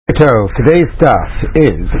Today's daf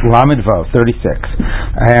is Lamed Vav 36,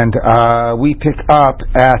 and we pick up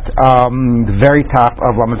at the very top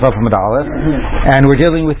of Lamed Vav Lamed Aleph, and we're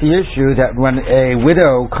dealing with the issue that when a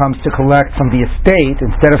widow comes to collect from the estate,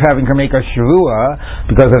 instead of having her make a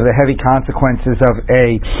shavua because of the heavy consequences of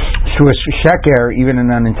a sheker, even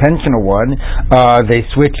an unintentional one, they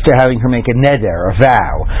switch to having her make a neder, a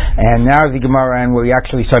vow. And now the Gemara, and we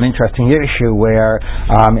actually saw an interesting issue where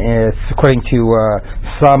it's according to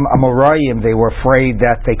some Amoraim, they were afraid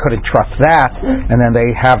that they couldn't trust that, and then they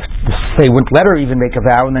wouldn't let her even make a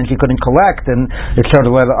vow, and then she couldn't collect, and it showed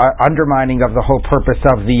a undermining of the whole purpose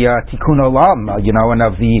of the Tikkun Olam, and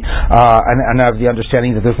of the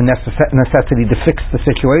understanding that there's a necessity to fix the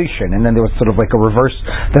situation. And then there was sort of like a reverse.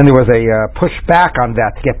 Then there was a push back on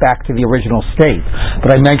that to get back to the original state.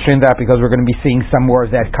 But I mentioned that because we're going to be seeing some more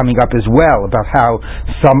of that coming up as well, about how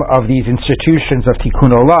some of these institutions of Tikkun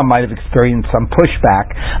Olam might have experienced some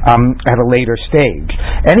pushback at a later stage.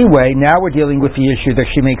 Anyway, now we're dealing with the issue that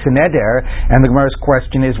she makes a neder, and the Gemara's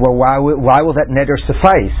question is, well, why will that neder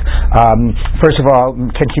suffice? First of all,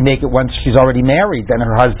 can she make it once she's already married? Then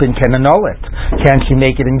her husband can annul it. Can she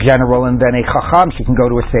make it in general, and then a chacham, she can go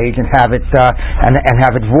to a sage and have it and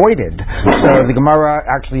have it voided? So the Gemara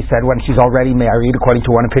actually said when she's already married, according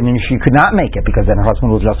to one opinion, she could not make it because then her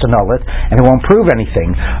husband will just annul it, and it won't prove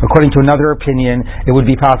anything. According to another opinion, it would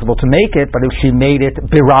be possible to make it, but if she made it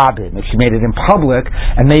birabim, if she made it in public,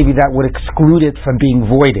 and maybe that would exclude it from being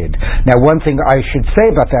voided. Now, one thing I should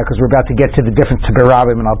say about that, because we're about to get to the difference to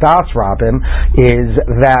birabim and aldas rabim, is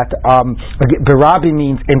that birabim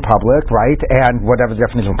means in public, right? And whatever the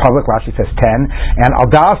definition of public, Rashi says 10, and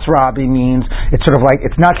aldas rabim means it's sort of like,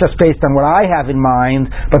 it's not just based on what I have in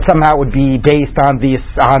mind, but somehow it would be based on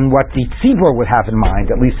what the tzibur would have in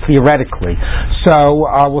mind, at least theoretically. So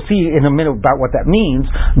we'll see in a minute about what that means,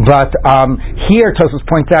 but here Tosfos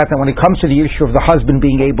points out that when it comes to the issue of the husband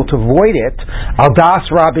being able to void it, aldas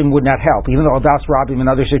rabim would not help, even though aldas rabim in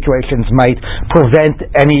other situations might prevent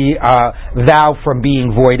any vow from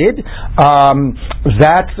being voided.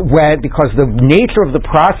 That's when, because the nature of the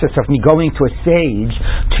process of me going to a sage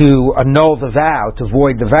to annul the vow, to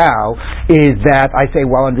void the vow, is that I say,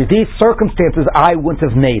 well, under these circumstances I wouldn't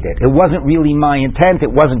have made it. It wasn't really my intent,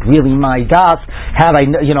 it wasn't really my das. Had I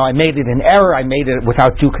made it in error, I made it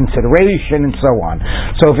without due consideration, and so on.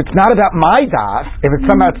 So if it's not about my das, if it's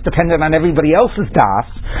somehow it's dependent on everybody else's das,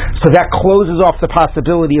 so that closes off the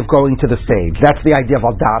possibility of going to the sage. That's the idea of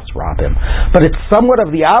aldas rabim. But it's somewhat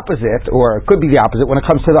of the opposite, or it could be the opposite, when it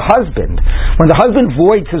comes to the husband. When the husband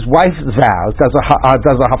voids his wife's vows, does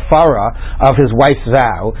a hafara of his wife's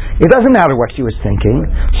vow, it doesn't matter what she was thinking.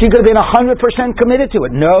 She could have been 100% committed to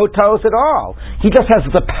it. No toes at all. He just has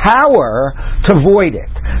the power to void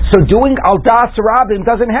it. So doing aldas rabim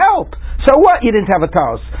doesn't help. So what? You didn't have a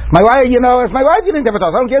toast. My wife, if my wife didn't have a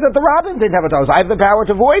toast, I don't care that the rabbin didn't have a toast. I have the power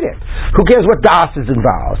to void it. Who cares what das is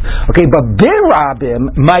involved? Okay, but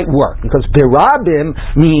birabim might work, because birabim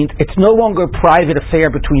means it's no longer a private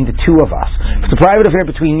affair between the two of us. If it's a private affair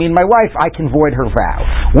between me and my wife, I can void her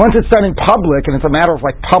vow. Once it's done in public, and it's a matter of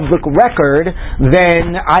like public record,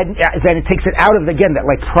 then it takes it out of that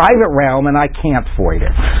private realm, and I can't void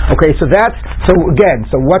it. Okay, so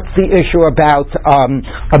what's the issue about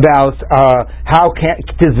how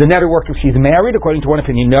does the neder work if she's married? According to one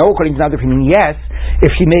opinion, no. According to another opinion, yes.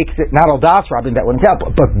 If she makes it not aldas rabim, that wouldn't help.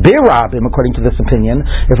 But birabim, according to this opinion,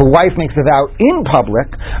 if a wife makes a vow in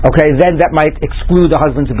public, okay, then that might exclude the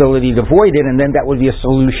husband's ability to void it, and then that would be a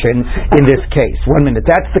solution in this case. 1 minute.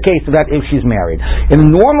 That's the case of that if she's married. In a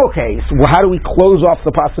normal case, how do we close off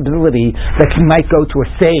the possibility that she might go to a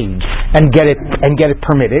sage and get it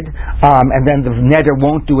permitted, and then the neder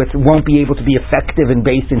won't be able to be effective and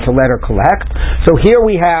based into letter collect? So here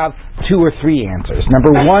we have 2 or 3 answers. Number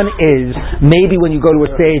 1 is maybe when you go to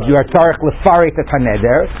a stage, you are tarek lefaret et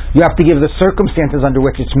haneder. You have to give the circumstances under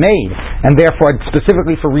which it's made, and therefore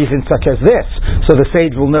specifically for reasons such as this. So the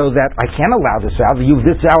sage will know that I can't allow this vow.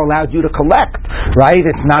 This vow allowed you to collect, right?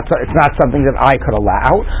 It's not something that I could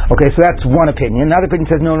allow. Okay, so that's one opinion. Another opinion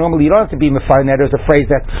says no. Normally you don't have to be mefaret neder. There's a phrase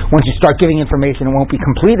that once you start giving information, it won't be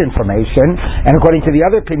complete information. And according to the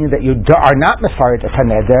other opinion, that you are not mefaret et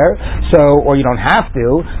haneder, or you don't have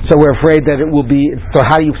to. So we're afraid that it will be, so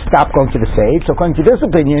how do you stop going to the sage? So according to this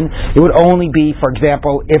opinion, it would only be, for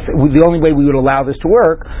example, if the only way we would allow this to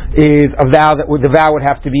work is a vow the vow would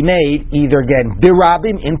have to be made either again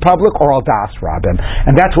birabim in public or aldas rabim,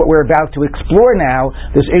 and that's what we're about to explore before now,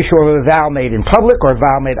 this issue of a vow made in public or a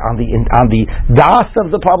vow made on the das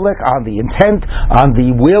of the public, on the intent, on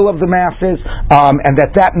the will of the masses, and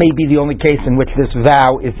that may be the only case in which this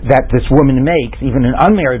vow is that this woman makes, even an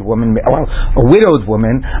unmarried woman, well, a widowed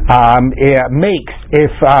woman makes,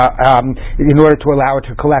 if in order to allow her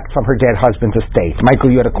to collect from her dead husband's estate.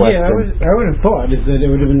 Michael, you had a question. Yeah, I would have thought is that it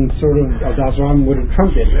would have been sort of Das Rabim would have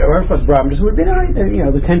trumped it. Or Das Rabim just would have been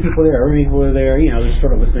the 10 people there, or people are there, they're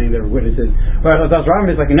sort of listening, they're witnesses. But Das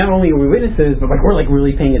Rabim is like, not only are we witnesses, but like we're like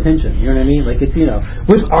really paying attention. You know what I mean? Like it's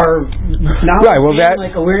with our knowledge,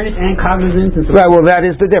 like awareness and cognizance. And right. Well, that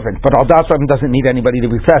is the difference. But Al Das Rabim doesn't need anybody to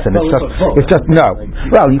be present. It's just no.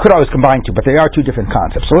 Well, you could always combine two, but they are two different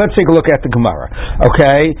concepts. So let's take a look at the Gemara.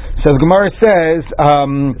 Okay. So the Gemara says.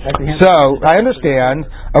 So I understand.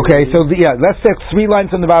 Okay. So let's take 3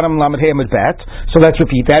 lines on the bottom. Lamed Hey Amud Bet. So let's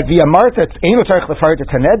repeat that. Via Martha,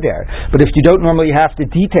 but if you don't normally have to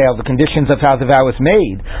detail the conditions of how the vow is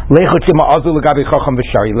made,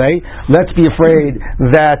 let's be afraid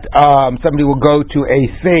that somebody will go to a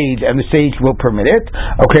sage and the sage will permit it.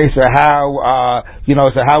 Okay, so how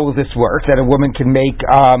will this work? That a woman can make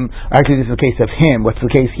actually this is the case of him. What's the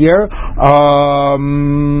case here?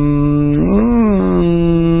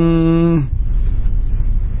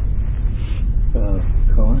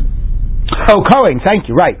 Oh, Kohen, thank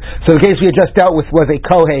you, right. So the case we had just dealt with was a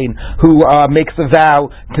Kohen who makes a vow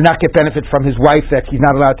to not get benefit from his wife that he's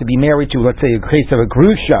not allowed to be married to, let's say a case of a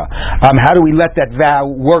Grusha. How do we let that vow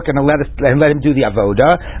work and let him do the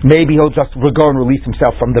Avoda? Maybe he'll just go and release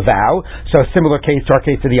himself from the vow. So a similar case to our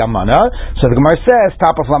case of the Almana. So the Gemara says,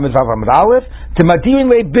 top of Lamed Vav Amud Aleph, to Madirin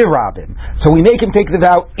Le Birabim. So we make him take the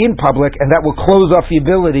vow in public, and that will close off the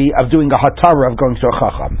ability of doing a Hatara, of going to a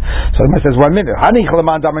Chacham. So the Gemara says, 1 minute.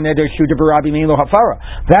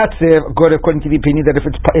 That's good according to the opinion that if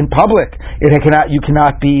it's in public, you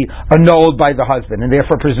cannot be annulled by the husband, and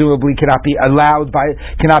therefore presumably cannot be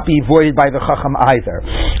voided by the Chacham either.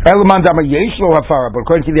 But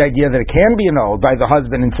according to the idea that it can be annulled by the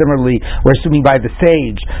husband, and similarly we're assuming by the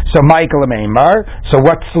sage, so Michael Amemar, so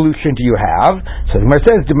what solution do you have? So the Gemara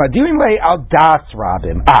says, al das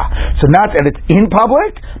Rabim. So not that it's in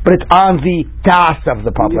public, but it's on the das of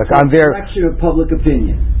the public, on their reflection of public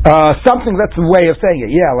opinion. Something, that's the way of saying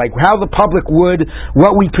it. Yeah, like how the public would,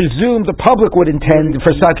 what we presume the public would intend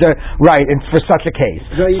for such a case.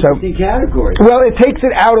 So category. Well, it takes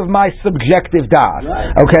it out of my subjective das.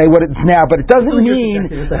 Right. Okay, what it's now, but it doesn't mean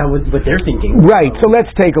what they're thinking. Right. So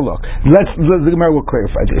let's take a look. The Gemara will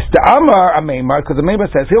clarify this. The Amar Ameimar, because the Ameimar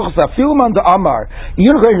says Hilchasa Filman the Amar.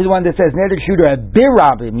 You're going to the one that says Neder Shooter at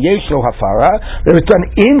Birabim Yeshlo Hafara. That it's done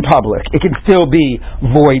in public, it can still be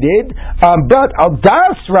voided. But Al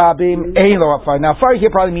Das Rabim Eilo Hafara. Now, Hafara here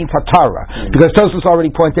probably means Hatara, because Tosfos already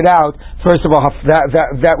pointed out. First of all,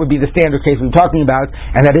 that would be the standard case we're talking about,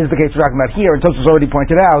 and that is the case we're talking about here. And Tosfos already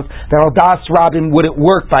pointed out that Al Das Rabim wouldn't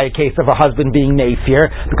work by a case of a husband being Nafir,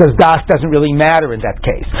 because Das doesn't really matter in that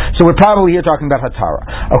case. So we're probably here talking about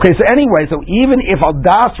Hatara. Okay, so anyway, so even if Al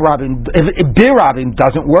Das Rabim, if Bir Rabim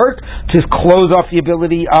doesn't work, to close off the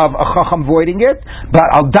ability of a Chacham voiding it, but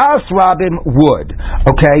Al Das Rabim would.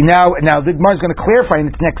 Okay, now the Gemara is going to clarify in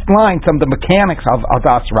its next line some of the mechanics of Al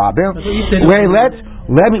Das Rabim.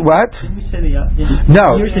 Let me what? Didn't we say the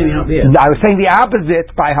no. You were saying the opposite. I was saying the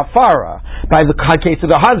opposite by Hafara, by the case of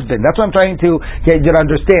the husband. That's what I'm trying to get you to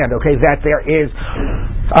understand. Okay, that there is,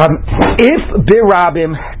 if Bir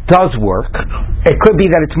Rabim does work, it could be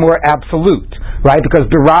that it's more absolute, right? Because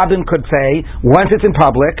Bir Rabim could say, once it's in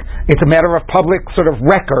public, it's a matter of public sort of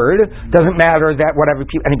record. Doesn't matter that whatever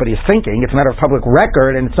anybody is thinking. It's a matter of public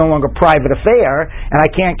record, and it's no longer a private affair. And I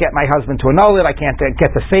can't get my husband to annul it. I can't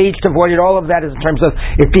get the sage to void it. All of that is in terms of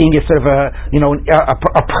it being a sort of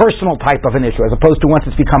a personal type of an issue, as opposed to once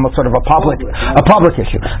it's become a sort of a public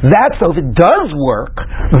issue. That, so if it does work,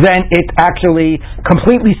 then it actually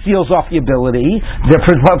completely seals off the ability. There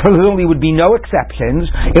presumably would be no exceptions.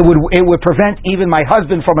 It would prevent even my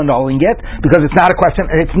husband from annulling it, because it's not a question.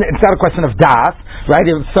 It's not a question of das, right?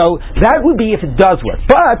 So that would be if it does work.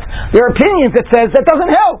 But there are opinions that says that doesn't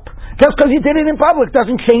help. Just because you did it in public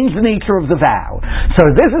doesn't change the nature of the vow. So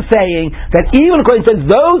this is saying that even according to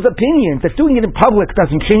those opinions, that doing it in public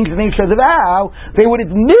doesn't change the nature of the vow, they would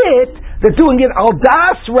admit that doing it al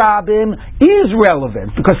das rabim is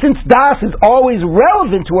relevant, because since das is always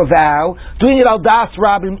relevant to a vow, doing it al das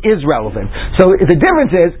rabim is relevant. So the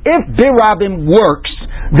difference is, if bir rabim works,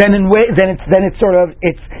 then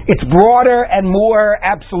it's broader and more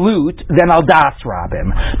absolute than al das rabim.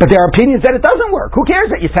 But there are opinions that it doesn't work. Who cares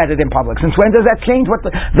that you said it in public? Since when does that change what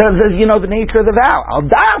the nature of the vow? Al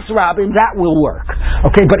das rabim, that will work.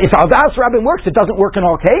 Okay, but if al das rabim works, it doesn't work in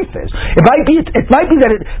all cases. It might be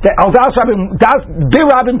that al das rabim bir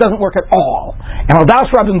rabim doesn't work at all, and al das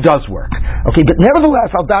rabim does work. Okay, but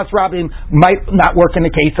nevertheless, al das rabim might not work in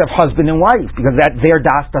the case of husband and wife, because that their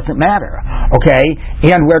das doesn't matter. Okay,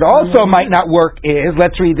 and where it also might not work is,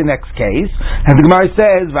 let's read the next case, and the Gemara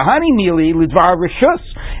says, "V'hani mili lidvar rishus."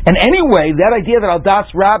 And anyway, that idea that al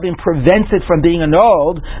das rabim prevents it from being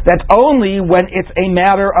annulled, that's only when it's a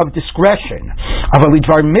matter of discretion. Of a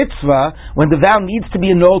lidvar mitzvah, when the vow needs to be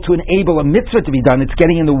annulled to enable a mitzvah to be done, it's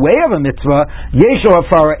getting in the way of a mitzvah, yesho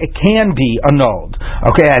hafara, it can be annulled.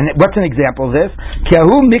 Okay, and what's an example of this?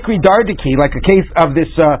 Kiahu mikri dardiki, like a case of this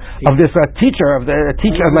teacher of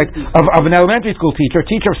an elementary school teacher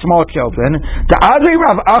of small children. The Adri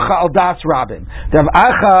Rav Acha al das rabin. The Rav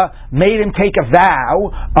Acha made him take a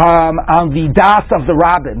vow on the das of the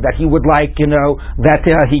rabbin, that he would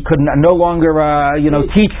that he could no longer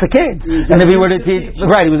teach the kids, and if he were to teach,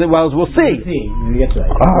 right, we'll see.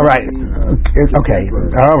 All right, okay,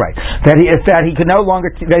 all right. That he could no longer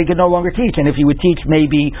teach, and if he would teach,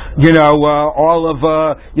 maybe all of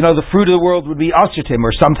the fruit of the world would be usher to him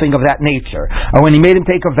or something of that nature. When he made him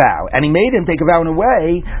take a vow, and he made him take a vow in a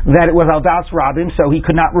way that it was al das rabim, so he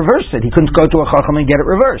could not reverse it. He couldn't go to a chacham and get it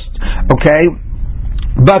reversed. Okay.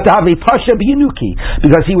 But Havi Pasha Biyanuki,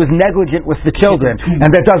 because he was negligent with the children,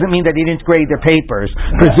 and that doesn't mean that he didn't grade their papers.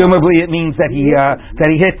 Presumably, it means that he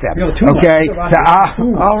hit them. Okay.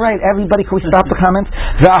 All right, everybody, can we stop the comments?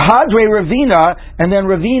 The Hadre Ravina, and then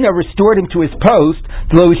Ravina restored him to his post,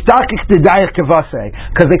 because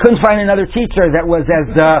they couldn't find another teacher that was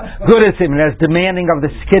as good as him and as demanding of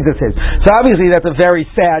the kids as his. So obviously, that's a very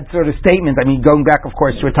sad sort of statement. I mean, going back, of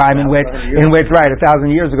course, to a time in which, right,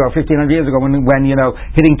 1,000 years ago, 1,500 years ago, when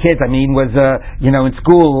hitting kids, was in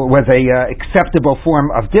school was a acceptable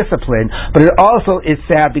form of discipline. But it also is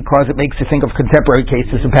sad because it makes you think of contemporary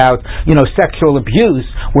cases about sexual abuse,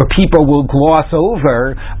 where people will gloss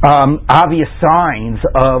over obvious signs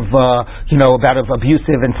of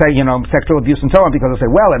abusive and say sexual abuse and so on, because they'll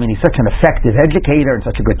say, well, he's such an effective educator and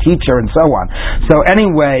such a good teacher and so on. So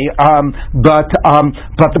anyway, but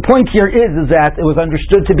the point here is that it was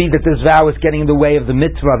understood to be that this vow is getting in the way of the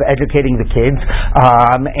mitzvah of educating the kids.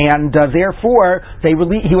 Therefore,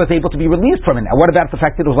 he was able to be released from it. Now, what about the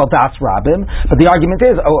fact that it was al das rabim? But the argument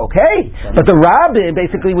is, okay, but the rabbin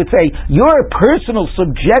basically would say, your personal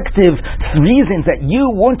subjective reasons that you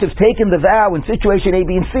wouldn't have taken the vow in situation A,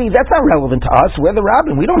 B, and C, that's not relevant to us. We're the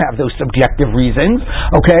rabbin. We don't have those subjective reasons.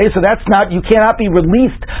 Okay, so you cannot be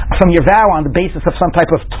released from your vow on the basis of some type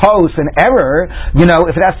of tos and error,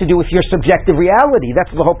 if it has to do with your subjective reality. That's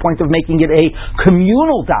the whole point of making it a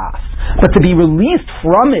communal das. But to be released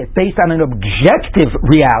from it based on an objective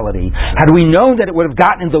reality, had we known that it would have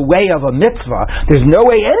gotten in the way of a mitzvah, there's no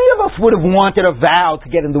way any of us would have wanted a vow to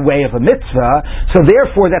get in the way of a mitzvah, so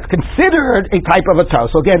therefore that's considered a type of a tos.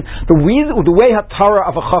 So again, the way Torah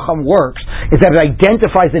of a chacham works is that it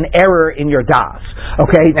identifies an error in your das.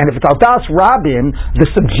 Okay, and if it's al das rabim, the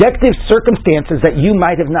subjective circumstances that you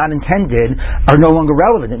might have not intended are no longer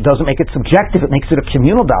relevant. It doesn't make it subjective, it makes it a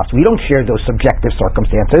communal das. We don't share those subjective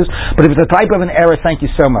circumstances, but if it's a type of an error, thank you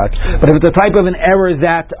so much. But if it's a type of an error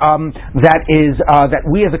that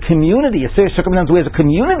we as a community, a serious circumstance we as a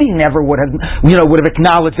community never would have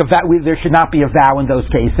acknowledged that there should not be a vow in those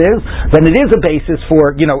cases, then it is a basis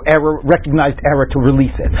for recognized error to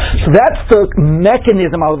release it. So that's the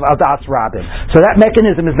mechanism of al das rabim. So that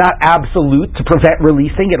mechanism is not absolute to prevent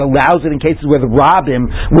releasing. It allows it in cases where the rabim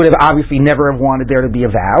would have obviously never have wanted there to be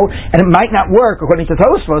a vow, and it might not work according to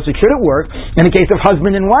Tosfos. It shouldn't work in the case of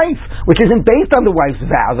husband and wife, which isn't based on the wife's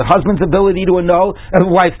vow. The husband's ability to annul a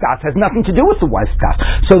wife's das has nothing to do with the wife's das.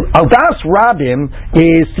 So al das rabim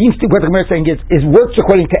what the Gemara is saying is works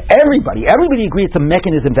according to everybody. Everybody agrees it's a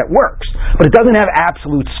mechanism that works, but it doesn't have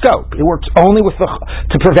absolute scope. It works only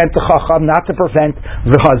to prevent the chacham, not to prevent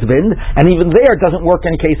the husband, and even there it doesn't work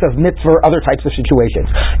in case of mitzvah or other types of situations.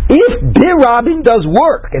 If bir rabim does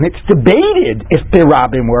work, and it's debated if bir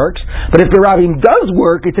rabim works, but if bir rabim does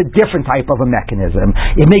work, it's a different type of a mechanism.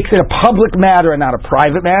 It makes it a public matter and not a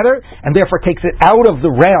private matter, and therefore takes it out of the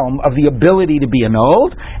realm of the ability to be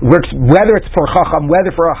annulled. It works whether it's for chacham, whether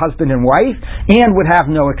for a husband and wife, and would have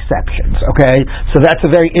no exceptions. Okay, so that's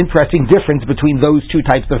a very interesting interesting difference between those two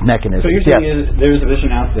types of mechanisms. So you're saying there's a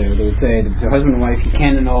vision out there that would say that the husband and wife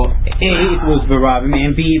can annul A, it was Barabim,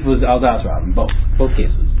 and B, it was Aldas Rabim, both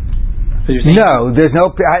cases. So no, there's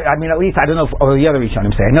no. I mean, at least I don't know if the other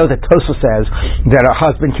Rishonim say. I know that Tosfos says that a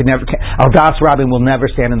husband can never. Aldas Rabim will never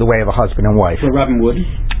stand in the way of a husband and wife. So Rabim would?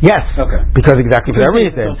 Yes. Okay. Because exactly for that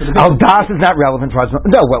reason. Aldas is not relevant for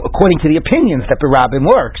husband. No, well, according to the opinions that the Rabim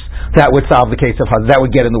works, that would solve the case of husband. That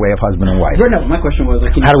would get in the way of husband and wife. No, my question was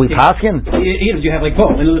like, how do we paskin? You have like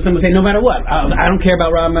both, and someone say no matter what. I don't care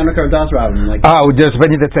about Rabim. I don't care about Das Rabim. Like, there's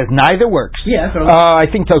opinion that says neither works. Yeah. So I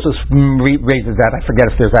think Tosfos raises that. I forget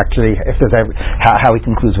if there's how he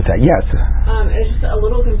concludes with that. Yes. It's just a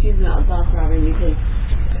little confusing about Das Rabim because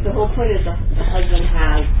the whole point is the husband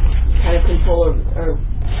has kind of control or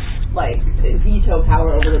like veto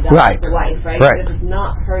power over the das of the wife, right? Right. If it's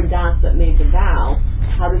not her das that made the vow,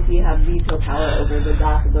 how does he have veto power over the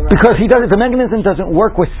das of the wife? Because the mechanism doesn't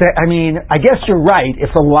work with. I mean, I guess you're right.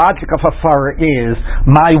 If the logic of hafara is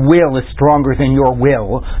my will is stronger than your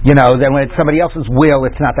will, then when it's somebody else's will,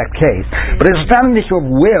 it's not that case. But if it's not an issue of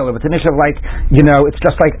will, if it's an issue of it's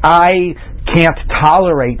just like I can't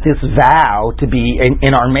tolerate this vow to be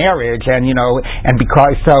in our marriage, and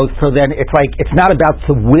because so then it's like it's not about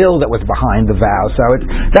the will that was behind the vow. So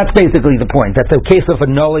that's basically the point. That the case of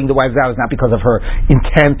annulling the wife's vow is not because of her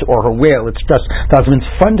intent or her will. It's just the husband's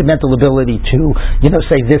fundamental ability to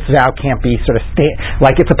say this vow can't be sort of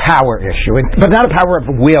like it's a power issue, but not a power of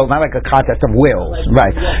will, not like a contest of wills,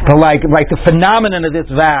 right? But like the phenomenon of this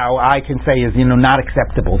vow, I can say is not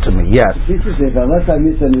acceptable to me. Yes. This is it. Unless I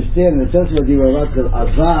misunderstand, it does what you were about to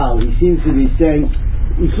Aval. He seems to be saying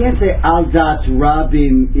you can't say Aldas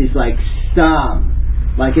Rabim is like Stam.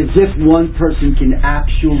 Like as if one person can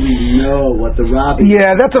actually know what the Rabbi.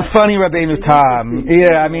 Yeah, that's a funny Rabbeinu Tam.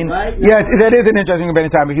 Yeah, I mean, right? Yeah, that is an interesting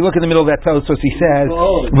Rabbeinu Tam. If you look in the middle of that Tosfos, he says,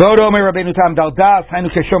 "Vodo me Rabbeinu Tam daldas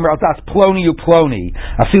hainu keshomer aldas ploni u ploni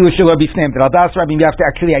afilu shelo bifneim." That aldas Rabim you have to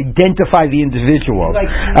actually identify the individual.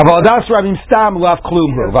 Of aldas Rabim stam lav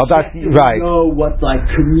klumhu. Right. Know what like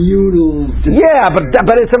communal. Yeah, but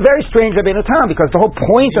it's a very strange Rabbeinu Tam because the whole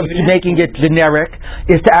point of making it generic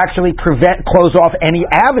is to actually close off any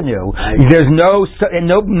avenue. There's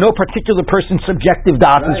no particular person's subjective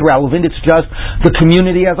dot is relevant. It's just the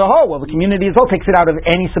community as a whole. Well, the community as a whole takes it out of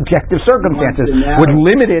any subjective circumstances. Would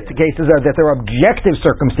limit it to cases that there are objective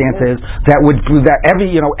circumstances that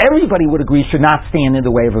everybody would agree should not stand in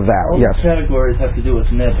the way of a vow. All yes. the categories have to do with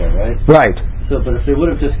neder, right? Right. So, but if they would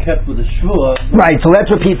have just kept with the shvua, right? So let's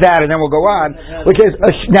repeat that, and then we'll go on. Which is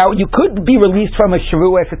now you could be released from a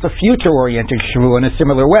shvua if it's a future-oriented shvua in a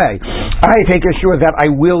similar way. I take a shvua that I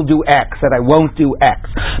will do X, that I won't do X.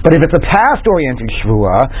 But if it's a past-oriented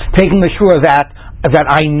shvua, taking the shvua that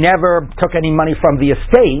I never took any money from the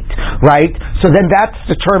estate, right? So then that's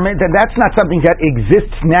determined, then that's not something that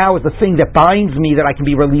exists now as a thing that binds me that I can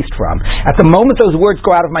be released from. At the moment those words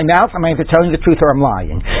go out of my mouth, I'm either telling the truth or I'm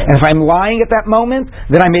lying. And if I'm lying at that moment,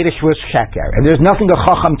 then I made a shvus sheker. And there's nothing a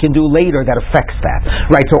chacham can do later that affects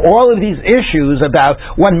that, right? So all of these issues about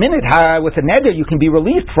 1 minute with a neder you can be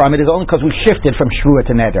released from it is only because we shifted from shvua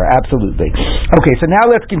to neder. Absolutely. Okay, so now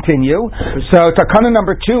let's continue. So takana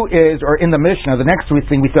number 2 is, or in the Mishnah, the next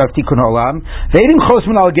thing we saw of Tikkun Olam, Veidim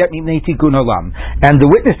chosman al get mipnei Tikkun Olam, and the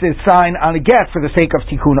witnesses sign on a get for the sake of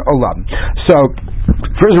Tikkun Olam. So,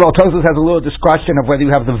 first of all, Tosfos has a little discussion of whether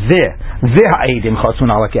you have the ha'edim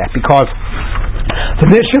chosman al get, because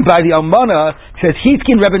the Mishnah by the Almana says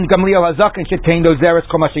Hitkin Rebbe Gamliel Hazaken should pay those zeres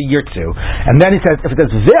komasha yirtzu, and then it says if it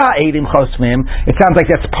says v'ha'edim chosmim, it sounds like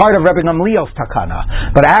that's part of Rebbe Gamliel's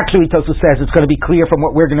takana. But actually, Tosfos says it's going to be clear from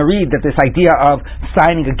what we're going to read that this idea of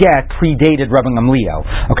signing a get predated Rebbe Gamliel.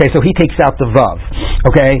 Okay, so he takes out the vav.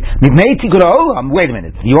 Okay, wait a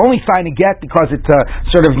minute. You only sign a get because it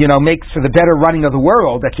sort of makes for the better running of the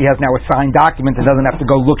world that she has now a signed document and doesn't have to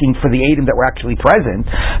go looking for the edim that were actually present.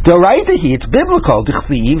 It's biblical,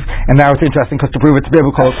 and now it's interesting because to prove it's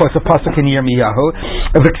biblical, of course, the pasuk in Yirmiyahu,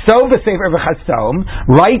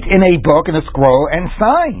 write in a book, in a scroll, and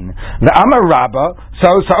sign. The Amar Rabbah.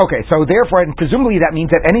 So therefore, and presumably that means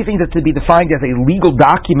that anything that's to be defined as a legal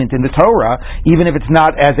document in the Torah, even if it's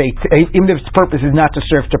not even if its purpose is not to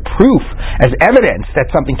serve to proof as evidence that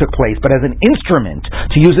something took place, but as an instrument,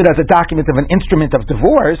 to use it as a document of an instrument of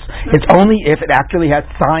divorce, it's only if it actually has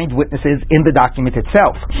signed witnesses in the document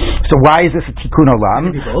itself. So why is this a tikkun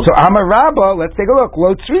olam? So Amar Rabbah, let's take a look.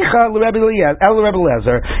 Lo tzricha l'Rebbe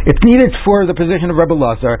Eliezer. It's needed for the position of Rebbe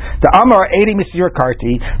Eliezer. The Amar Edi Misir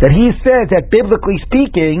Karti, that he said that biblically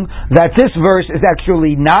speaking, that this verse is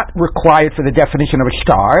actually not required for the definition of a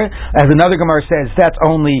star, as another Gemara Gemara says that's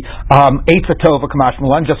only Eitzah Tova Kamash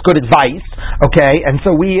Mulan, just good advice. Okay, and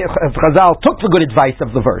so we Chazal took the good advice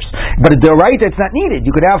of the verse, but the right it's not needed.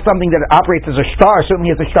 You could have something that operates as a star,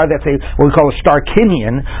 certainly as a star that's what we call a star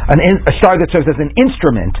kinyan, a star that serves as an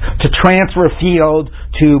instrument to transfer a field,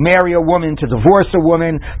 to marry a woman, to divorce a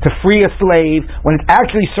woman, to free a slave. When it's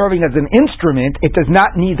actually serving as an instrument, it does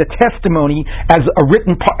not need the testimony as a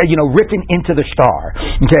written into the star.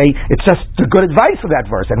 Okay, it's just the good advice of that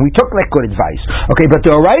verse, and we took that good advice. Okay, but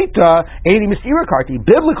the right,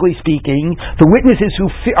 biblically speaking, the witnesses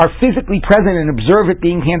who are physically present and observe it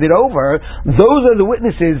being handed over, those are the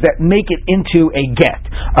witnesses that make it into a get,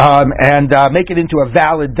 and make it into a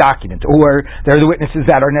valid document, or they're the witnesses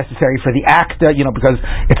that are necessary for the act, because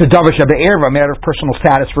it's a davar shebe'erva, a matter of personal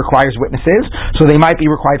status requires witnesses, so they might be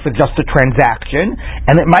required for just a transaction,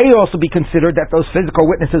 and it might also be considered that those physical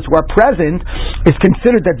witnesses who are present is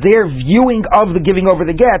considered that their viewing of the giving over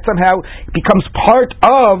the get somehow becomes part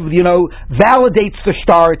of, validates the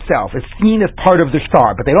star itself. It's seen as part of the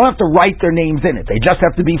star, but they don't have to write their names in it. They just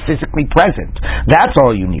have to be physically present. That's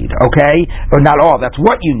all you need, okay? Or not all, that's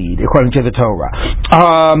what you need, according to the Torah.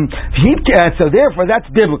 So therefore, that's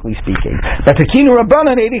biblically speaking. But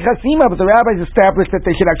the rabbis established that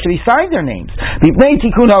they should actually sign their names.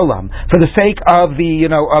 For the sake of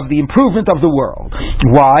the improvement of the world.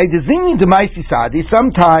 Why?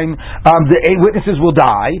 Sometime the witnesses will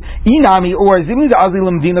die, or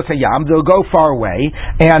they'll go far away,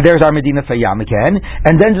 and there's our Medina Sayyam again,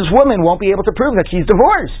 and then this woman won't be able to prove that she's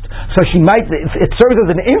divorced. So she might, it serves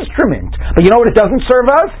as an instrument, but you know what it doesn't serve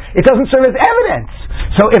as? It doesn't serve as evidence.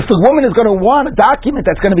 So if the woman is going to want a document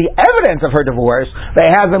that's going to be evidence of her divorce, they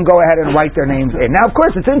have them go ahead and write their names in. Now, of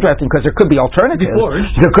course, it's interesting because there could be alternatives.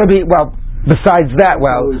 There could be, besides that,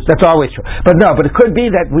 that's always true. But it could be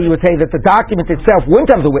that we would say that the document itself wouldn't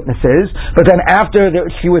have the witnesses, but then after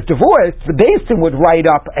she was divorced, the Beis Din would write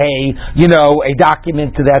up a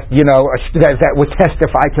document that that would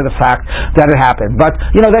testify to the fact that it happened. But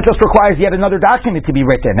that just requires yet another document to be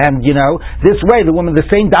written, and this way the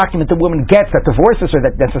same document the woman gets that divorces her,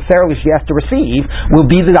 that necessarily she has to receive, will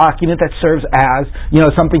be the document that serves as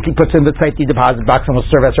something she puts in the safety deposit box and will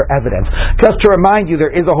serve as her evidence. Just to remind you, there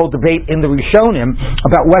is a whole debate in the Rishonim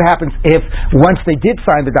about what happens if once they did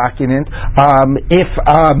sign the document,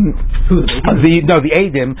 the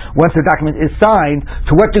Eidim, once the document is signed,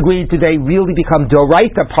 to what degree do they really become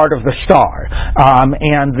Doraita, part of the star?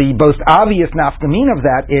 And the most obvious nafkamin of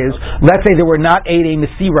that is, let's say there were not Eidei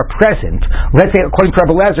Mesira present. Let's say, according to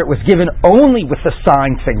Rabbi Linzer, it was given only with the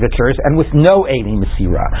signed signatures and with no Eidei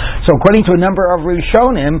Mesira. So according to a number of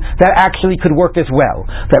Rishonim, that actually could work as well.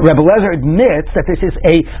 That Rabbi Linzer admits that this is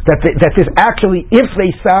that this actually, if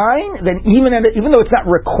they sign, then even though it's not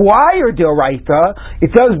required Doraita,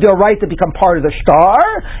 it does Doraita become part of the star,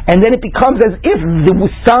 and then it becomes as if the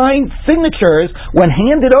signed signatures, when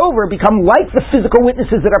handed over, become like the physical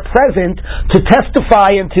witnesses that are present to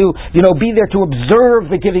testify and to be there to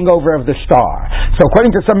observe the giving over of the star. So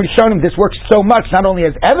according to some Rishonim, this works so much not only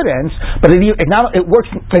as evidence, but it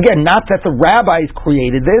works again not that the rabbis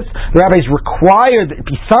created this. The rabbis required that it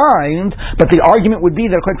be signed, but the argument would be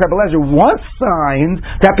that according to Rabbi Linzer, once signed,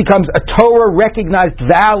 that becomes a Torah recognized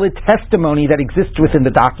valid testimony that exists within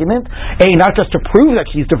the document. Not just to prove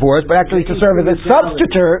that she's divorced, but actually to serve as a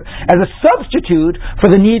substitute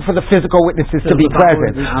for the need for the physical witnesses to be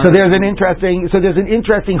present. So there's an interesting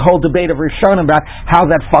whole debate of Rishonim about how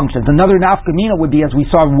that functions. Another nafkamina would be, as we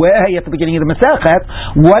saw way at the beginning of the Masechet,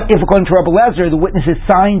 what if according to Rabbi Linzer the witnesses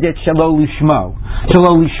signed it shelo lishma,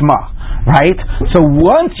 right? So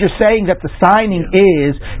once you're saying that the signing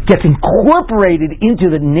gets incorporated into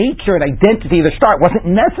the nature and identity of the star, it wasn't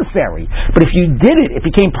necessary. But if you did it, it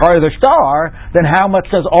became part of the star, then how much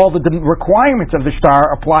does all the requirements of the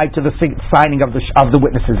star apply to the signing of the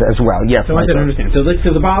witnesses as well? Yes. So I don't understand. So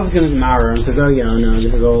the Baal is going to marry and says, no,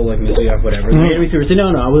 this is all like Messiah, whatever. Mm-hmm. And we say,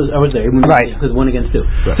 no, I was there. Right. Because 1 against 2.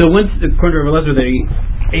 Right. So once, according to Rabbi Linzer, they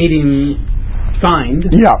Eidim signed.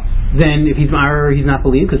 Yeah. Then if he's Ma'arer, he's not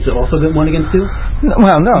believed because it's also been 1 against 2?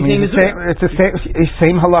 Well, no, it's the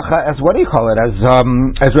same halacha as what do you call it?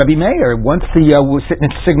 As Rabbi Meir. Once the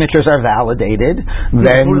signatures are validated,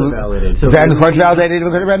 then what's validated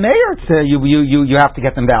with Rabbi Meir? You have to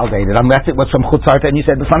get them validated unless it was from Chutzart and you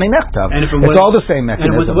said B'fanei Nechtav. It's all the same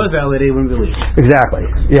mechanism. And once it was validated, we believe. Exactly.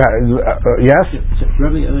 Yeah. Yes. So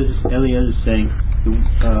Rabbi Eliezer is saying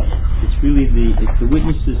it's really the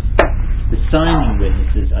witnesses. The signing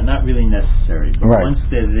witnesses are not really necessary, but once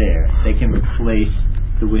they're there, they can replace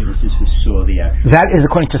the witnesses who saw the actual. That is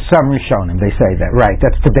according to some Rishonim. They say that, right?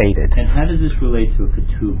 That's debated. And how does this relate to a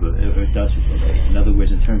ketubah, or does it relate? In other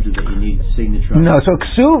words, in terms of that you need signature. No, so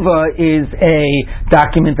ksuva is a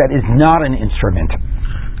document that is not an instrument.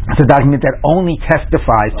 It's a document that only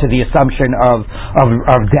testifies to the assumption of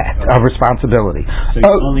debt, of responsibility. So you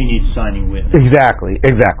only need signing witness. Exactly.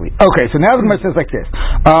 Okay, so now the Gemara says like this.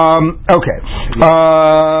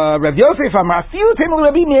 Rav Yosef Amasiu Temu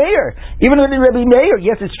Rabbi Meir. Even with Rabbi Meir,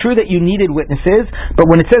 yes, it's true that you needed witnesses, but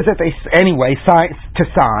when it says that they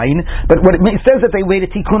sign, but what it says that they waited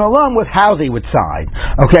tikkun olam was how they would sign.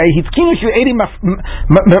 Okay,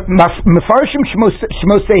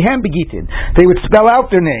 they would spell out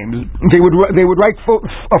their names. They would write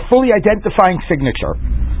a fully identifying signature.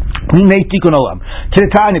 We made tikkun olam to the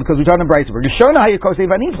Tanya because we taught in Brayso.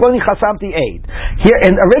 Here,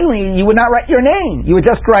 and originally you would not write your name. You would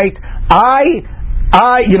just write I.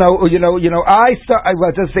 Well,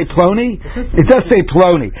 it does say Ploni. It does say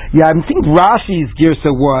Ploni. Yeah, I think Rashi's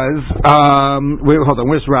girsa was. Hold on.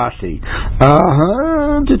 Where's Rashi?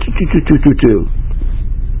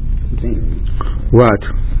 What?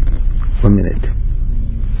 1 minute.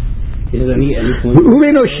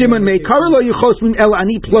 Uveno Shimon made Karlo Yuchos Min El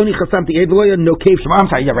Ani Ploni Chasamti Eveloya no cave Shema.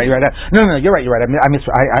 I'm sorry, you're right. No, you're right. I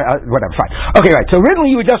whatever, fine. Okay, right. So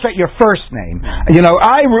originally you would just write your first name.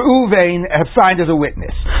 I Reuven have signed as a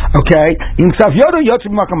witness. Okay?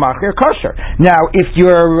 Kosher. Now, if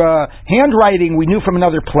your handwriting we knew from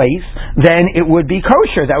another place, then it would be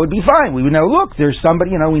kosher. That would be fine. We would know, look, there's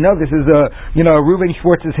somebody, we know this is Reuven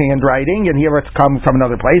Schwartz's handwriting, and here it's come from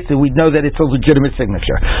another place, so we'd know that it's a legitimate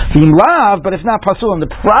signature. But if not pasul, and the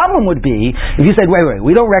problem would be if you said, wait,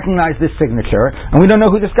 we don't recognize this signature, and we don't know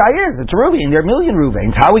who this guy is. It's a Reuven. There are a million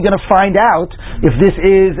Reuvens. How are we going to find out if this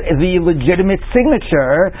is the legitimate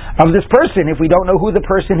signature of this person if we don't know who the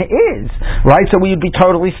person is? Right? So we would be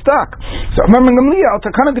totally stuck. So remember,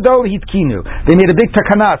 Takana Gadol Hitkinu. They made a big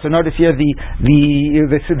takana. So notice here the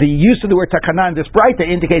use of the word takana in this brighter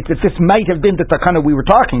indicates that this might have been the takana we were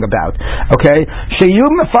talking about. Okay?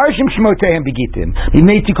 Sheyum Mefarshim Shmotehem Begitin. He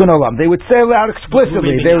made tikkun olam. They would say it out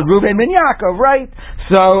explicitly. They would Reuven ben Yaakov, right?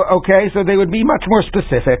 So they would be much more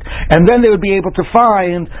specific, and then they would be able to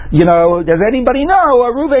find, does anybody know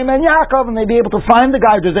a Reuven ben Yaakov? And they'd be able to find the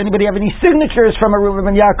guy. Does anybody have any signatures from a Reuven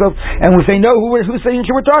ben Yaakov? And if they know whose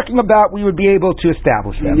signature we're talking about, we would be able to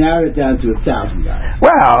establish them. You narrowed it down to 1,000 guys.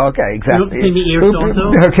 Well, okay, exactly.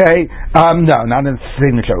 Okay, no, not a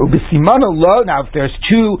signature. Now, if there's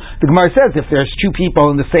two, the Gemara says if there's two people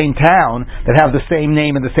in the same town that have the same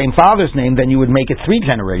name and the same father's name, then you would make it 3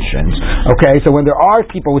 generations. Okay, so when there are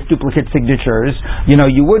people with duplicate signatures,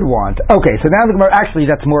 you would want. Okay, so now the Gemara, actually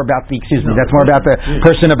that's more about that's more about the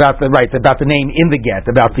person, about the name in the get,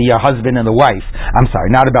 about the husband and the wife. I'm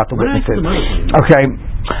sorry, not about the witnesses. Okay.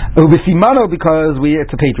 Ubesimano, because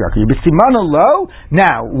it's a patriarchy. Ubesimano lo.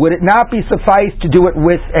 Now, would it not be suffice to do it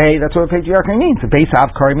with that's what a patriarchy means, a beis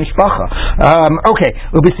av kari mishpacha. Okay.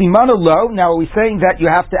 Ubesimano lo. Now, are we saying that you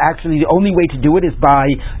have to actually, the only way to do it is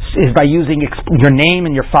by using your name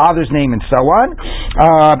and your father's name and so on,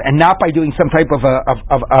 and not by doing some type of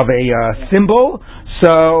a symbol?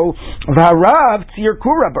 So, Rav tzir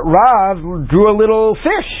kura, but Rav drew a little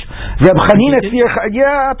fish. Reb Chanina tzir,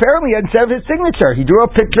 apparently instead of his signature, he drew a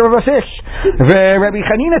picture of a fish. Rabbi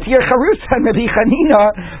Chanina tzir charusa, and Rabbi Chanina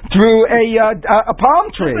drew a palm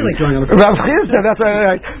tree. Rav Chizda,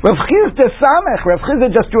 Rav Chizda samech. Rav Chizda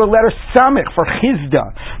just drew a letter samech for Chizda.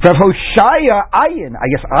 Rav Hoshaya ayin, I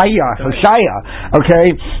guess Hoshaya.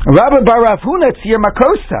 Okay, Rabbi Bar Rav Huna tzir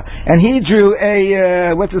makosa, and he drew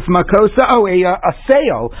what's this makosa? Oh,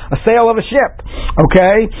 a sail of a ship.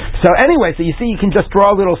 Okay? So anyway, so you see you can just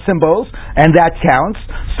draw little symbols, and that counts.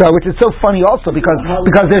 So, which is so funny also, because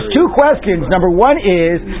there's 2 questions. Number 1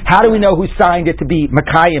 is, how do we know who signed it to be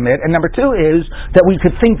Makayim it? And number 2 is, that we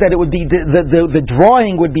could think that it would be, the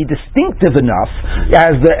drawing would be distinctive enough,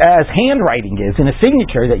 as handwriting is, in a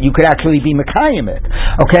signature, that you could actually be Makayim it.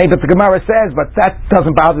 Okay? But the Gemara says, but that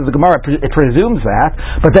doesn't bother the Gemara, it presumes that,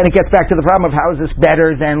 but then it gets back to the problem of how is this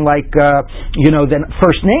better than than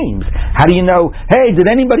first names. How do you know, hey, did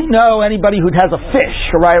anybody know anybody who has a fish,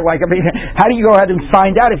 right? How do you go ahead and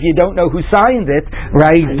find out if you don't know who signed it,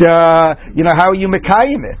 right? How are you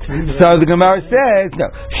Mekayim it? So the Gemara says,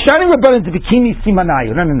 no. Shani Rabbanan to bikini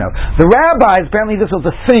simanayu. No. The rabbis, apparently this was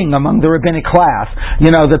a thing among the rabbinic class,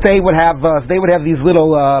 that they would have these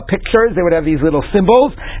little pictures, they would have these little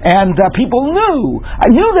symbols, and people knew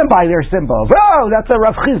them by their symbols. Oh, that's a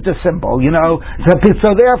Rav Chizda used a symbol, so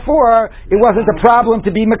therefore it wasn't a problem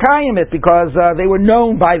to be Mekayim it because they were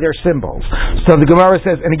known by their symbols. So the Gemara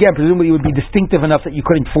says, and again, presumably it would be distinctive enough that you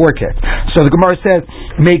couldn't forge it. So the Gemara says,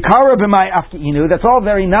 Meikara b'mai afki'inu, that's all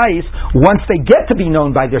very nice once they get to be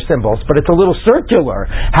known by their symbols, but it's a little circular.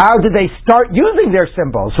 How did they start using their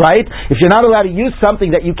symbols, right? If you're not allowed to use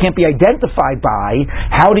something that you can't be identified by,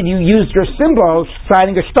 how did you use your symbol,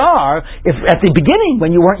 signing a star, if at the beginning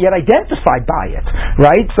when you weren't yet identified by it,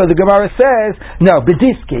 right? So the Gemara says, no,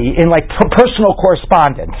 bediski, in like personal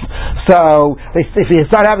correspondence. So if you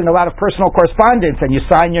start having a lot of personal correspondence and you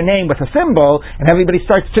sign your name with a symbol and everybody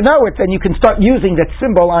starts to know it, then you can start using that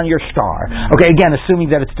symbol on your star. Okay, again, assuming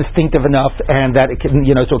that it's distinctive enough and that it can,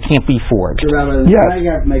 so it can't be forged. So Rabbi, I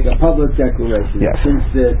have to make a public declaration. Yes. Since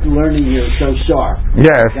the learning here is so sharp,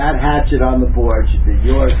 yes, that hatchet on the board should be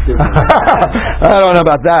yours too. I don't know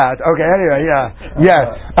about that. Okay, anyway, yes.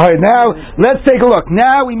 All right, now let's take a look.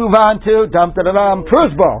 Now we move on to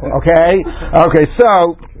Pruzbol. Okay,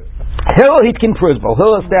 so He'll hitkin Pruzbol.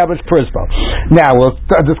 He'll establish Pruzbol. Now we'll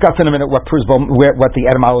discuss in a minute what Pruzbol, what the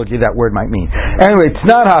etymology of that word might mean. Anyway,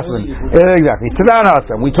 Tznan Hassan. Exactly, Tznan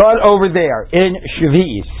Hassan. We taught over there in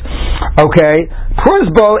Shvi'is. Okay,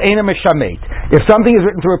 Pruzbol ain't a mishamet. If something is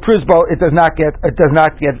written through a Pruzbol, it does not get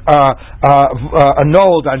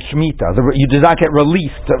annulled on Shemitah. You do not get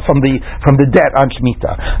released from the debt on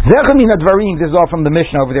Shemitah. This is all from the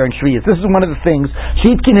Mishnah over there in Shvi'is. This is one of the things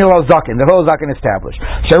Shitkin Hillel Zaken, the Hillel Zaken established.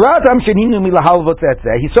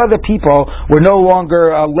 He saw that people were no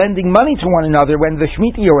longer lending money to one another when the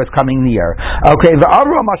Shemitah year was coming near. Okay, the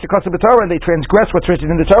Avram Mashikasa B'Torah, they transgress what's written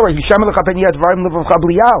in the Torah.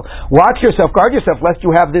 Watch yourself, guard yourself, lest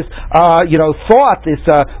you have this, thought, this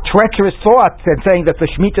treacherous thought, saying that the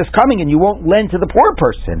Shemitah is coming and you won't lend to the poor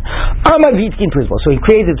person. So he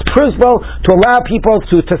created this Pruzbol to allow people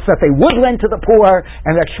to that they would lend to the poor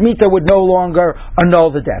and that Shemitah would no longer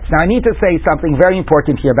annul the debts. Now I need to say something very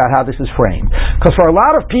important here about how this is framed. Because for a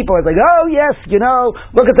lot of people, it's like, oh yes,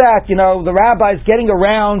 look at that, the rabbis getting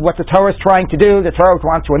around what the Torah is trying to do, the Torah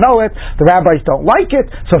wants to annul it, the rabbis don't like it,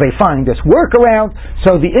 so they find this workaround.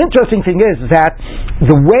 So the interesting thing is that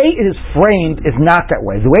the way it is framed is not that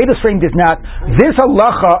way. The way it is framed is not, this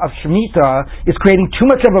halacha of Shemitah is creating too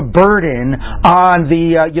much of a burden on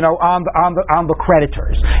the, on the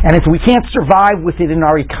creditors. And we can't survive with it in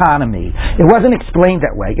our economy. It wasn't explained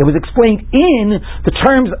that way. It was explained in the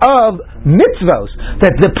terms of mitzvos,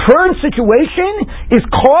 that the current situation is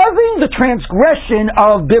causing the transgression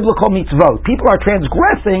of biblical mitzvot. People are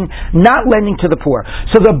transgressing, not lending to the poor.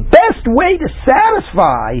 So the best way to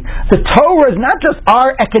satisfy the Torah is not just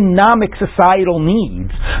our economic societal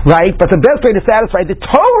needs, right? But the best way to satisfy the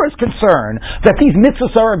Torah's concern that these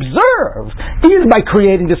mitzvahs are observed is by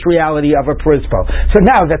creating this reality of a Pruzbol. So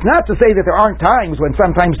now, that's not to say that there aren't times when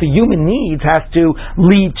sometimes the human needs have to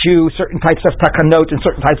lead to certain types of takanot and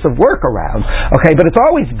certain types of workarounds. Okay, but it's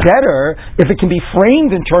always better if it can be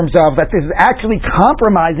framed in terms of that this is actually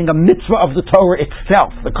compromising a mitzvah of the Torah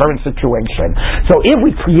itself, the current situation. So if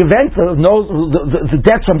we prevent the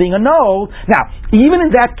debts from being annulled, now, even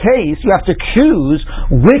in that case, you have to choose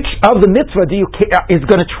which of the mitzvah is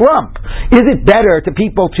going to trump. Is it better to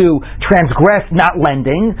people to transgress not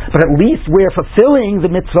lending, but at least we're fulfilling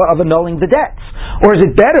the mitzvah of annulling the debts? Or is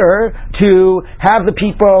it better to have the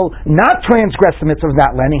people not transgress the mitzvah of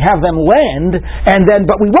not lending, have them lend,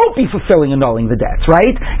 but we won't be fulfilling annulling the debts,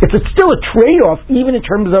 right? It's still a trade-off, even in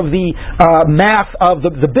terms of the math of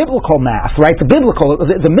the biblical math, right?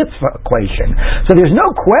 The mitzvah equation. So there's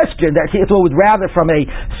no question that people would rather, from a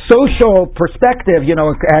social perspective,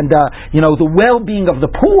 and the well-being of the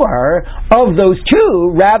poor of those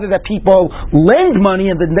two, rather that people lend money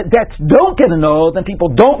and the debts don't get annulled, and people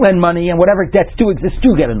don't lend money and whatever debts do exist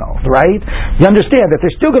do get annulled, right? You understand that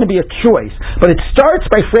there's still going to be a choice, but it starts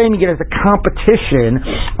by framing it as a competition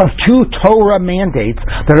of two Torah mandates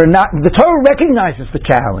that are not. The Torah recognizes the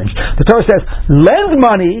challenge. The Torah says, lend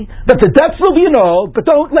money, that the debts will be annulled, but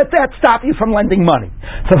don't let that stop you from lending money.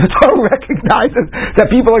 So the Torah recognizes that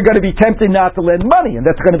people are going to be tempted not to lend money, and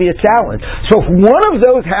that's going to be a challenge. So if one of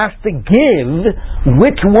those has to give,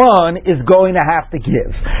 which one is going to have to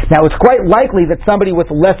give? Now it's quite likely that somebody with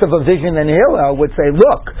less of a vision than Hillel would say,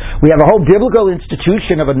 look, we have a whole biblical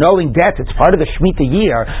institution of annulling debts. It's part of the Shemitah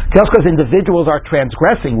year. Just because individuals are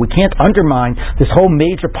transgressing, we can't undermine this whole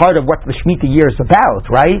major part of what the Shemitah year is about,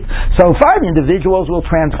 right? So fine, individuals will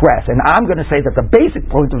transgress. And I'm going to say that the basic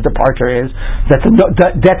point of departure is that the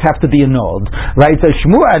debts have to be annulled, right? So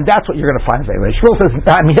Shmuel, and that's what you're going to find. Shmuel says,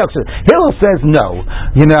 Hillel says no.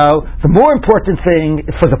 The more important thing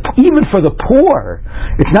even for the poor,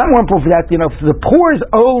 it's not more important for that, for the poor's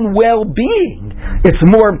own well-being. it's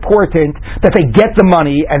more important that they get the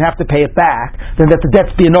money and have to pay it back than that the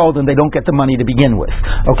debts be annulled and they don't get the money to begin with.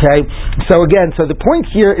 Okay? So again, the point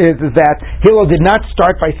here is that Hillel did not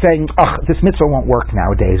start by saying, this mitzvah won't work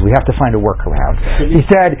nowadays. We have to find a workaround. He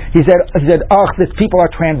said, these people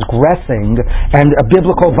are transgressing and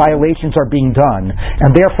biblical violations are being done,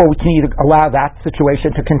 and therefore we can either allow that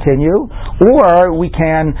situation to continue, or we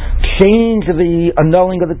can change the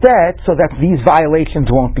annulling of the debt so that these violations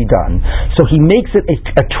won't be done. So he makes it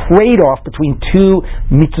a trade-off between two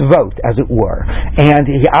mitzvot, as it were. And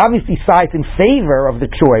he obviously sides in favor of the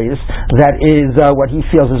choice that is what he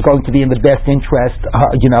feels is going to be in the best interest,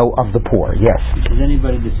 of the poor. Yes. Has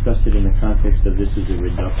anybody discussed it in the context of this is a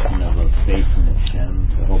reduction of a faith in Hashem,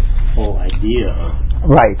 the whole idea of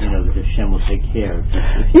right? That Hashem will take care if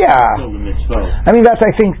you fulfill the mitzvot. I don't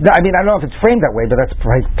know if it's framed that way, but that's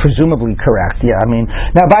presumably correct. Yeah.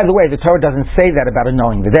 Now, by the way, the Torah doesn't say that about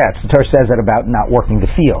annulling the debts. The Torah says that about not working the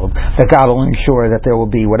field, that God will ensure that there will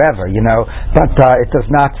be whatever, But it does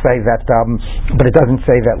not say that. But it doesn't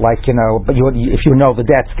say that, But if you annul the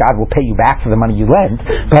debts, God will pay you back for the money you lent.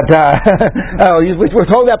 But we're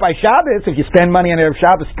told that by Shabbos. If you spend money on Erev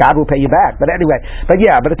Shabbos, God will pay you back. But anyway, but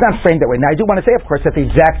it's not framed that way. Now, I do want to say, of course, that the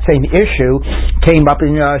exact same issue came up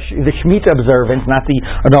in the Shemitah observance, not the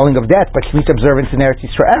annulling of debts, but Shemitah observance in Eretz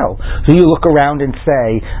Yisrael. So you look around and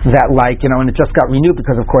say that, and it just got renewed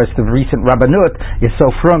because, of course, the recent Rabbanut is so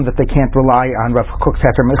firm that they can't rely on Rav Kook's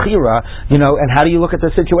Heter Mechira, and how do you look at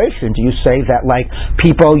the situation? Do you say that,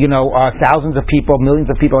 people, thousands of people, millions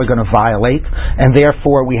of people are going to violate, and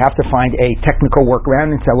therefore we have to find a technical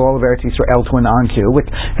workaround and tell all of Eretz Yisrael to an on-to, which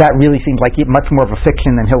that really seems like much more of a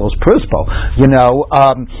fiction than Hillel's principle,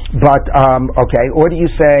 okay, or do you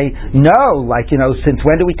say, no, since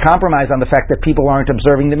when do we compromise on the fact that people aren't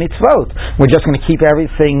observing the mitzvot? We're just going to keep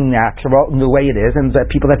everything natural the way it is, and that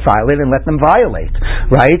people that violate and let them violate,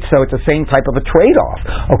 right? So it's the same type of a trade-off,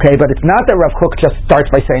 okay, but it's not that Rav Kook just starts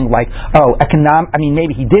by saying,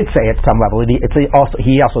 maybe he did say at some level,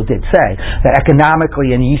 he also did say that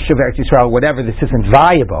economically in Yeshivat, Yisrael, whatever, this isn't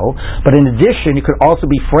viable, but in addition, it could also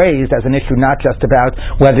be phrased as an issue not just about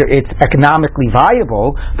whether it's economically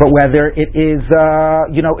viable, but whether it is,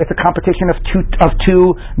 it's a competition of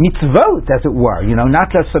two mitzvot, as it were,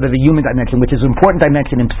 not just sort of the human dimension, which is an important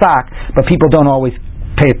dimension in Psak, but people don't always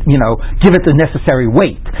give it the necessary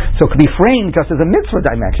weight. So it could be framed just as a mitzvah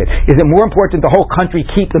dimension. Is it more important the whole country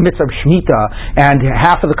keep the mitzvah of Shemitah and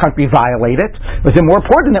half of the country violate it? Or is it more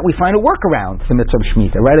important that we find a workaround for the mitzvah of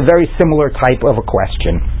Shemitah, right? A very similar type of a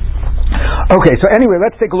question. Okay, so anyway,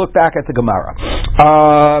 let's take a look back at the Gemara.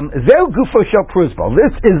 Zeu gufo shel pruzbol.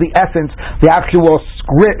 This is the essence, the actual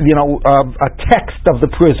script, a text of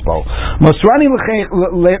the pruzbol. Mosrani lachem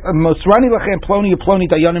ploni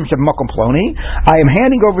uploni dayanim shemakom ploni. I am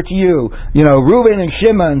handing over to you, Reuben and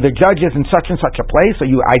Shimon, the judges in such and such a place. So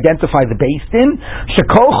you identify the beis din.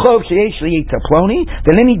 Shekol chov sheyesh liyita ploni.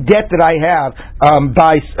 That any debt that I have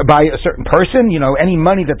by a certain person, any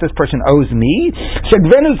money that this person owes me.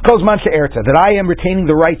 Shegvenus kozman that I am retaining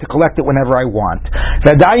the right to collect it whenever I want.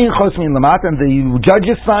 And the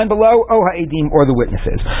judges sign below, or the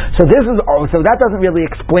witnesses. So that doesn't really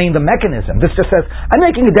explain the mechanism. This just says, I'm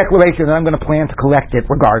making a declaration and I'm going to plan to collect it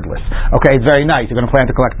regardless. Okay, it's very nice. You're going to plan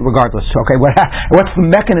to collect it regardless. Okay, what's the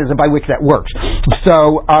mechanism by which that works?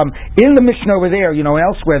 So, in the Mishnah over there,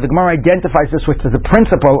 elsewhere, the Gemara identifies this with the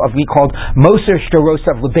principle of we called Moser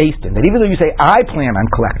Shtarosav Lebeis Din. That even though you say, I plan on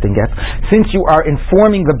collecting it, since you are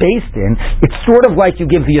informing the beis din, it's sort of like you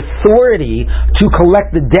give the authority to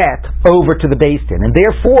collect the debt over to the beis din. And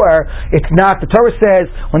therefore, it's not, the Torah says,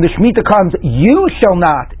 when the Shemitah comes, you shall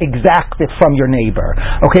not exact it from your neighbor.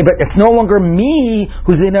 Okay, but it's no longer me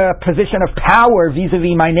who's in a position of power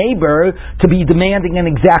vis-a-vis my neighbor to be demanding and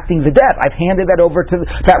exacting the debt. I've handed that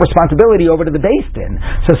responsibility over to the beis din.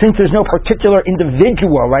 So since there's no particular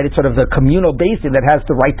individual, right, it's sort of the communal beis din that has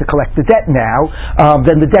the right to collect the debt now,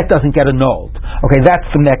 then the debt doesn't get annulled. Okay, that's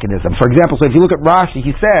the mechanism. For example, so if you look at Rashi,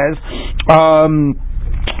 he says,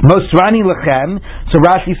 Mosrani lechem. So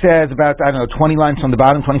Rashi says about 20 lines from the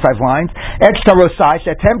bottom, 25 lines. Et shtarosai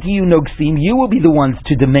shetem you nogsim. You will be the ones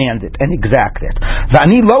to demand it and exact it.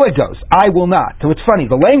 Vani lo egos. I will not. So it's funny.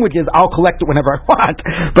 The language is I'll collect it whenever I want,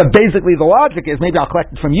 but basically the logic is maybe I'll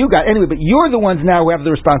collect it from you guys anyway. But you're the ones now who have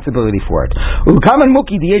the responsibility for it. Okay,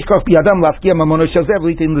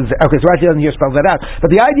 so Rashi doesn't here spell that out.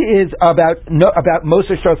 But the idea is about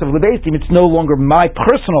Moser Shos of Lebeis Din. It's no longer my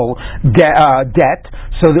personal debt.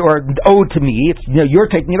 so they are owed to me. It's, you're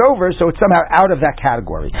taking it over, so it's somehow out of that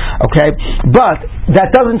category. Okay, but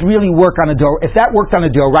that doesn't really work on a if that worked on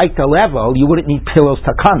a Doraita level, you wouldn't need Hillel's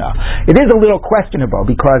takana. It is a little questionable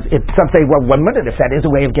because if some say, well, 1 minute, if that is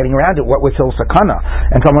a way of getting around it, what was Hillel's takana?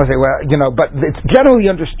 And someone will say, well, but it's generally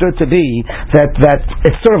understood to be that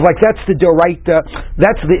it's sort of like that's the Doraita,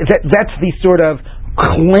 that's the sort of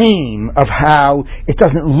claim of how it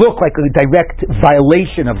doesn't look like a direct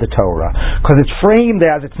violation of the Torah because it's framed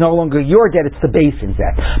as it's no longer your debt, it's the basin's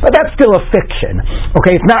debt. But that's still a fiction.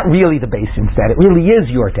 Okay, it's not really the basin's debt. It really is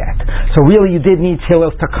your debt. So really you did need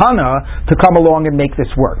Hillel's takana to come along and make this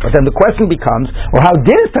work. But then the question becomes, well, how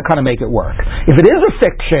did his takana make it work? If it is a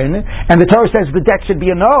fiction and the Torah says the debt should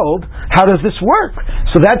be annulled, how does this work?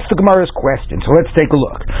 So that's the Gemara's question. So let's take a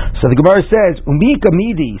look. So the Gemara says, Umika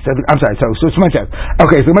midi. So someone says,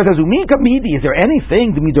 okay, so the Gemara says, Umika midi, is there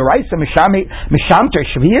anything, the midoraisa mishamter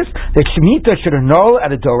shvius, that Shemitah should annul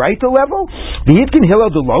at a doraita level? The Yitkin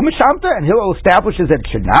Hillel do lo mishamter, and Hillel establishes that it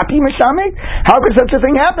should not be mishamet? How could such a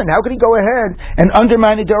thing happen? How could he go ahead and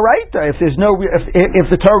undermine a doraita if there's if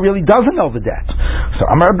the Torah really does annul the debt? So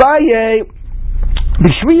Amar Abaye, the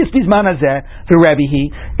Rabbi,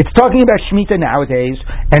 it's talking about Shemitah nowadays,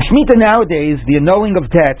 and Shemitah nowadays, the annulling of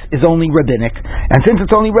debts is only rabbinic, and since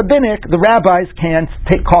it's only rabbinic, the rabbis can't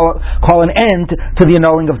call an end to the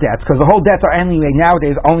annulling of debts, because the whole debts are anyway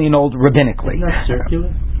nowadays only annulled rabbinically. Isn't that circular?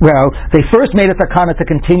 Well, they first made a takana to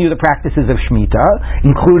continue the practices of Shemitah,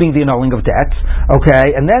 including the annulling of debts,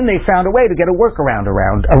 okay, and then they found a way to get a workaround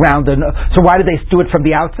around so why did they do it from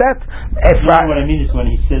the outset? What I mean is when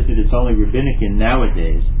he says that it's only rabbinic in nowadays,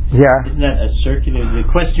 isn't that a circular? The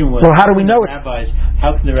question was, well, how do we know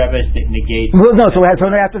how can the rabbis negate? Well, no, so I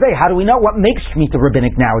have to say, how do we know what makes Shemitah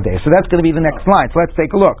rabbinic nowadays? So that's going to be the next line. So let's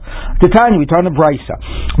take a look. Titania, we turn to Brisa.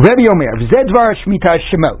 Rabbi Omer, Zedvar Shemitah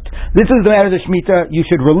Shemot. This is the matter of the Shemitah you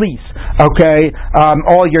should release, okay,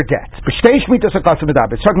 all your debts. It's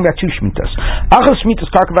talking about two Shemitahs. Achos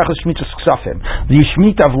Shemitahs Karka, Achos Shemitahs Ksafim. The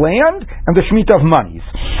Shemitah of land and the Shemitah of monies.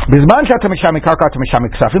 Bizman Shata Mishami Karka,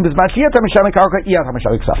 Mishami Ksafim. Bizman Shiyata Mishami Karka, Iyata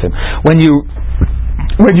Mishami Ksafim. When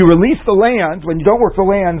you release the lands, when you don't work the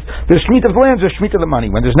lands, there's Shemitah of the lands, there's Shemitah of the money.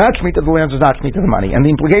 When there's not Shemitah of the lands, there's not Shemitah of the money. And the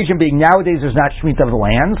implication being nowadays there's not Shemitah of the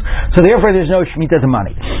lands, so therefore there's no Shemitah of the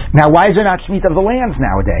money. Now, why is there not Shemitah of the lands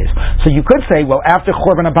nowadays? So you could say, well, after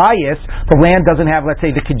Chorban Abayis, the land doesn't have, let's say,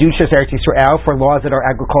 the Kedushas Eretz Yisrael for laws that are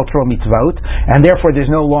agricultural mitzvot, and therefore there's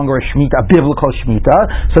no longer a biblical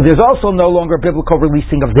Shemitah, so there's also no longer biblical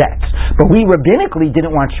releasing of debts. But we rabbinically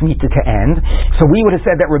didn't want Shemitah to end, so we would have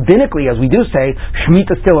said that rabbinically, as we do say,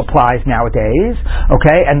 Shemitah still applies nowadays,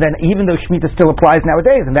 okay, and then even though Shemitah still applies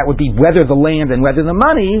nowadays, and that would be whether the land and whether the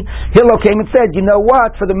money, Hillel came and said, you know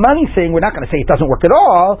what, for the money thing, we're not going to say it doesn't work at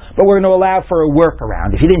all, but we're going to allow for a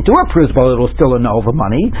workaround. If you didn't do a prusbol, it'll still annul the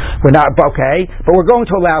money. We're not, okay, but we're going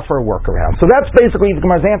to allow for a workaround. So that's basically the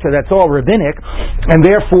Gemara's answer. That's all rabbinic, and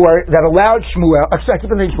therefore that allowed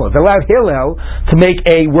that allowed Hillel to make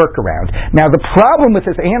a workaround. Now the problem with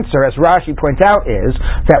this answer, as Rashi points out, is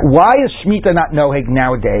that why is Shemitah not noheg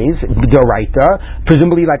nowadays, Doraita,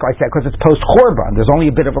 presumably, like I said, because it's post-Chorban. There's only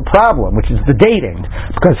a bit of a problem, which is the dating,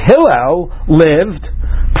 because Hillel lived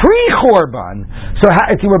pre-Chorban. So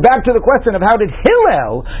if you were back to the question of how did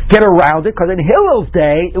Hillel get around it, because in Hillel's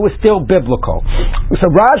day, it was still biblical. So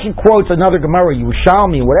Rashi quotes another Gemara,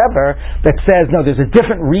 Yerushalmi, whatever, that says, no, there's a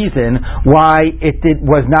different reason why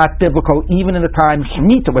was not biblical even in the time,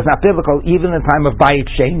 Shemitah was not biblical even in the time of Bayit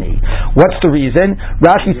Sheni. What's the reason?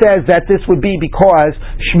 Rashi says that this would be because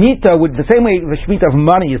Shemitah would, the same way the Shemitah of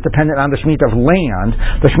money is dependent on the Shemitah of land,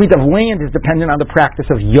 the Shemitah of land is dependent on the practice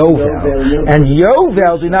of Yovel. And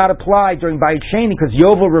Yovel do not apply during Bayit Sheni because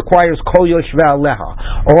Yovel requires Kol Yoshvei Aleha,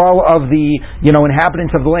 all of the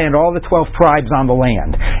inhabitants of the land, all the 12 tribes on the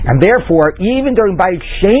land. And therefore, even during Bayit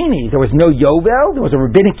Sheni, there was no Yovel, there was a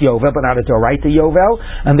rabbinic Yovel, but not a Doraita Yovel,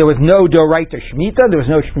 and there was no Doraita Shemitah, there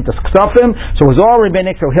was no Shemitah Ksafim, so it was all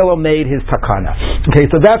rabbinic, so Hillel made his takana. Okay,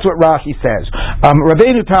 so that's what Rashi says.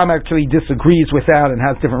 Rabbeinu Tam actually disagrees with that and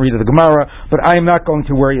has different read of the Gemara, but I am not going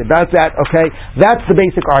to worry about that. Okay, that's the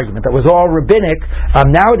basic argument. That was all rabbinic.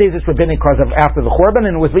 Nowadays it's rabbinic because of after the Chorban,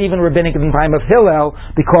 and it was even rabbinic in the time of Hillel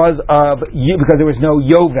because there was no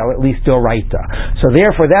Yovel, at least Doraita. So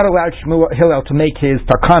therefore, that allowed Hillel to make his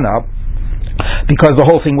takana. because the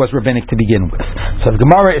whole thing was rabbinic to begin with. So the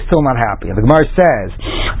Gemara is still not happy. And the Gemara says,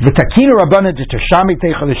 "V'takinu Rabbana d'tashami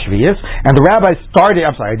teicha l'shviyas," and the rabbis started.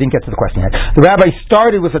 I'm sorry, I didn't get to the question yet. The rabbis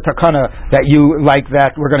started with a takana that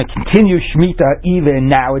we're going to continue Shemitah even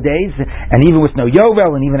nowadays, and even with no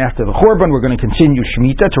Yovel, and even after the Churban, we're going to continue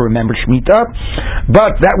Shemitah to remember Shemitah.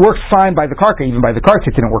 But that works fine by the karka. Even by the karka,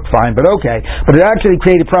 it didn't work fine. But okay. But it actually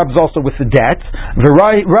created problems also with the debt. He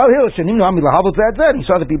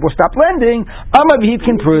saw that people stopped lending.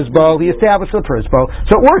 He established the Pruzbo.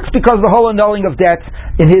 So it works because the whole annulling of debts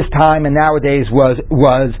in his time and nowadays was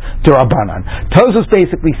Durabanan. Tosfos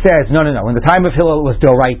basically says, no. In the time of Hillel, it was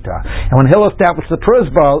Doraita. And when Hillel established the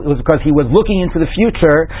Pruzbo, it was because he was looking into the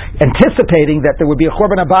future, anticipating that there would be a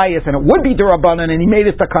Churban Abayis and it would be Durabanan, and he made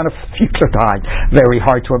it the kind of future time. Very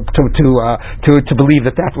hard to believe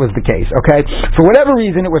that was the case. Okay? For whatever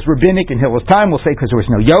reason, it was rabbinic in Hillel's time. We'll say because there was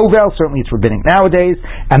no Yovel. Certainly it's rabbinic nowadays,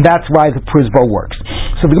 and that's why the Pruzbo works.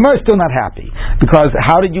 So the Gemara is still not happy, because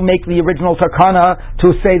how did you make the original takana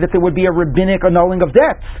to say that there would be a rabbinic annulling of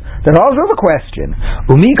debts? That's also the question. I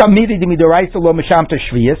don't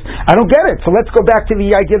get it. So let's go back to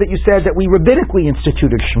the idea that you said that we rabbinically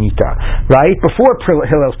instituted Shemitah, right? Before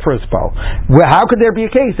Hillel's Pruzbo. Well, how could there be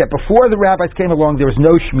a case that before the rabbis came along there was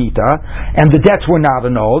no Shemitah and the debts were not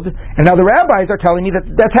annulled, and now the rabbis are telling me that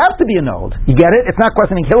debts have to be annulled? You get it? It's not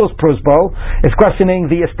questioning Hillel's Pruzbo. It's questioning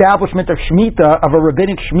the establishment of Shemitah, of a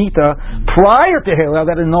rabbinic Shemitah prior to Hillel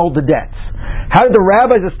that annulled the debts. How did the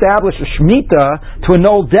rabbis establish a Shemitah to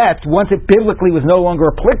annul debts once it biblically was no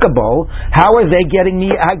longer applicable? How are they getting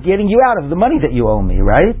you out of the money that you owe me,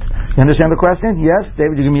 right? You understand the question? Yes?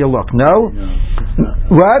 David, you give me a look. No?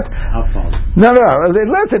 What? I'll follow. No.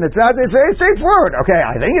 Listen, it's very straightforward. Okay,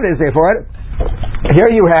 I think it is straightforward.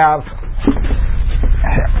 Here you have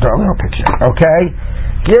draw a little picture. Okay?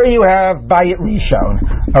 Here you have Bayit Rishon.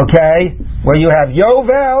 Okay? Where you have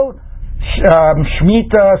Yovel,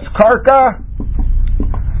 Shemitah's Karka,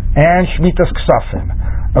 and Shemitah's Ksafim.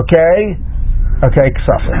 Okay,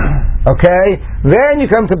 Ksafim. Okay, then you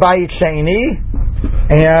come to Bayit Sheni,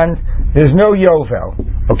 and there's no Yovel.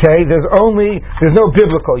 Okay, there's no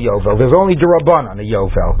biblical Yovel. There's only Durabanan a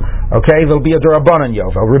Yovel. Okay, there'll be a Durabanan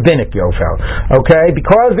Yovel, rabbinic Yovel. Okay,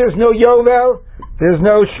 because there's no Yovel, there's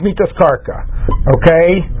no Shemitah's Karka.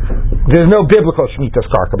 Okay? There's no biblical Shemitah's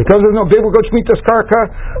Karka. Because there's no biblical Shemitah's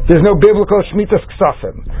Karka, there's no biblical Shemitah's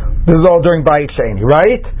Ksafim. This is all during Bayit Sheni,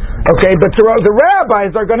 right? Okay, but the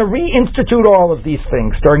rabbis are going to reinstitute all of these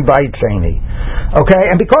things during Bayit Sheni. Okay,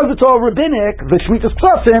 and because it's all rabbinic, the Shemitah's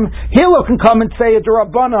Ksafim, Hillel can come and say a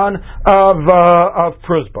Durabanan of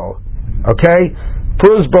Pruzbo. Okay?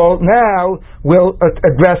 Pruzbo now will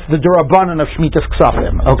address the Durabanan of Shemitah's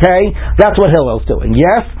Ksafim. Okay? That's what Hillel's doing.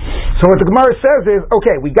 Yes? So what the Gemara says is,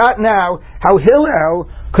 okay, we got now how Hillel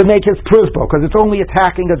could make his Pruzbo, because it's only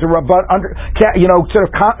attacking a Durabanan,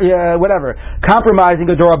 compromising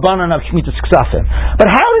a Durabanan of Shemitah's Ksafim. But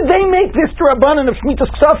how did they make this Durabanan of Shemitah's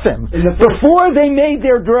Ksafim? Before they made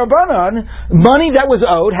their Durabanan, money that was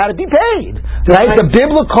owed had to be paid. Right? The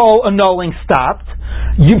biblical annulling stopped.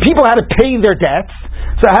 People had to pay their debts.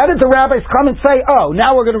 So how did the rabbis come and say,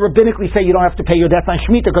 now we're going to rabbinically say you don't have to pay your debts on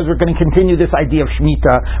Shemitah because we're going to continue this idea of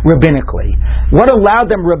Shemitah rabbinically? What allowed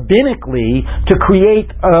them rabbinically to create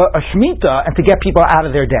a Shemitah and to get people out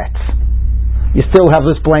of their debts? You still have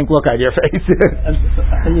this blank look on your face.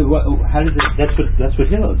 That's what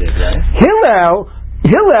Hillel did, right?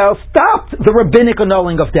 Hillel stopped the rabbinic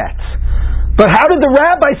annulling of debts. But how did the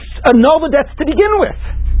rabbis annul the debts to begin with?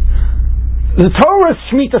 The Torah's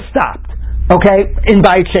Shemitah stopped, okay, in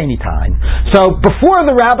Bayit Sheni time. So before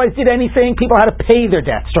the rabbis did anything, people had to pay their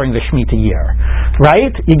debts during the Shemitah year,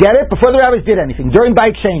 right? You get it? Before the rabbis did anything. During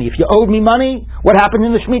Bayit Sheni, if you owed me money, what happened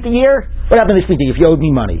in the Shemitah year? What happened in the Shemitah year if you owed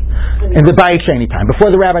me money? In the Bayit Sheni time,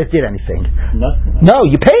 before the rabbis did anything. Nothing. No,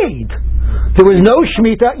 you paid. There was no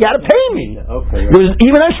Shemitah, you had to pay me. Okay, right. There was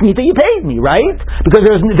even a Shemitah, you paid me, right? Because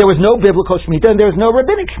there was no biblical Shemitah and there was no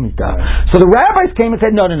rabbinic Shemitah. Right. So the rabbis came and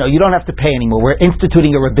said, no, you don't have to pay anymore. We're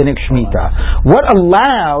instituting a rabbinic Shemitah. What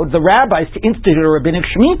allowed the rabbis to institute a rabbinic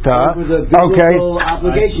Shemitah? Okay,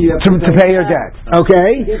 obligation to pay your debt.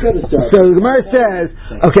 Okay? So the Gemara says,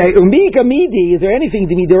 okay, Umika Midi, is there anything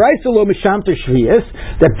to me deraisalo mishamter shvius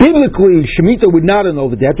that biblically Shemitah would not annul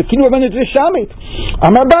the debt? The kinu of shamit.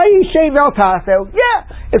 Amar bayi shev el tasel.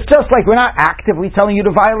 Yeah, it's just like we're not actively telling you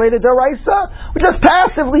to violate a deraisa. We're just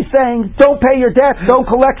passively saying, don't pay your debt, don't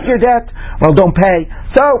collect your debt. Well, don't pay.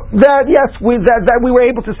 So that we were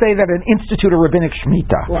able to say that an institute a rabbinic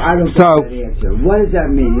Shemitah. Well, I don't get that answer. What does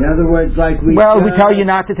that mean? In other words, like we tell you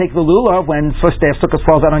not to take the lulav when first day of Sukkot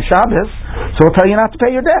falls out on Shabbos. so we'll tell you not to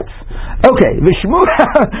pay your debts. Okay,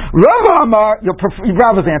 Rava Amar,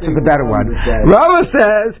 Rava's answer is the better one. Rava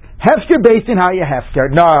says, Hefker based in Haya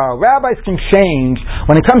Hefker. No, rabbis can change.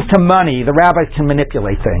 When it comes to money, the rabbis can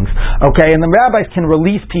manipulate things. Okay, and the rabbis can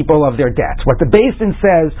release people of their debts. What the Basin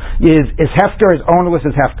says is Hefker, is ownerless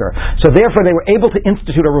as Hefker. So therefore they were able to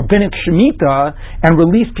institute a rabbinic Shemitah and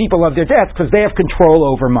release people of their debts because they have control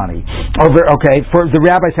over money. For the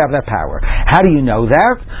rabbis have that power. How do you know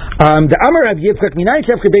that? The Amar Rav Yitzchak Minayin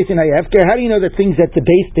Hefker based in Haya Hefker. How do you know that things that the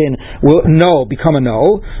Basin will null become a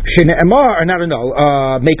null? Shene'emar, or not a null,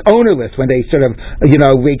 make ownerless when they sort of, they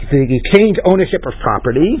change ownership of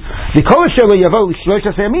property. Look,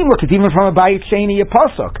 it's even from a bayit sheni a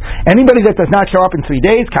pasuk. Anybody that does not show up in 3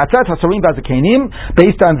 days, katzat hasarim bazakenim,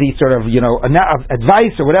 based on the sort of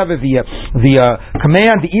advice or whatever the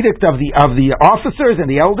command, the edict of the officers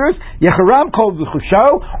and the elders, yecharam kol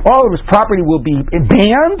v'chusho, all of his property will be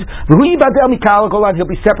banned. He'll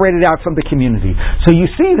be separated out from the community. So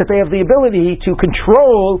you see that they have the ability to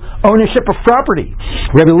control ownership of property.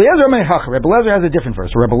 Rebbe Linzer has a different verse.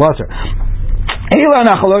 Rebbe Linzer. These are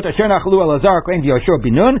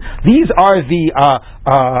the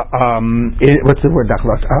what's the word? The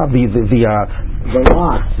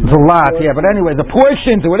lot. Yeah, but anyway, the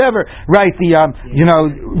portions or whatever. Right? They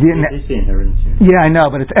say inheritance. Yeah, I know,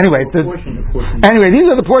 but it's anyway. Anyway, these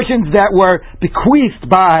are the portions that were bequeathed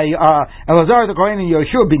by Elazar the Kohen and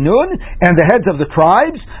Yoshua bin Nun and the heads of the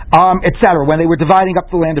tribes, etc. When they were dividing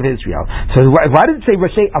up the land of Israel. So why did it say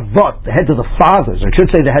Rashi Avot, the heads of the fathers? Or it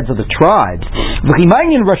should say the heads of the tribes. What do you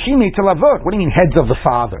mean heads of the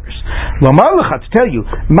fathers? To tell you,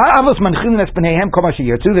 the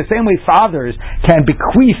same way fathers can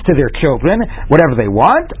bequeath to their children whatever they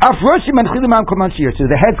want,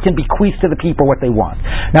 the heads can bequeath to the people what they want.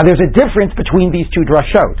 Now there's a difference between these two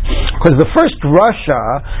drashot, because the first drasha,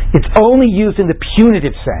 it's only used in the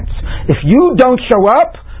punitive sense. If you don't show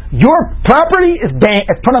up, your property is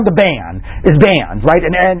put on the ban, is banned, right?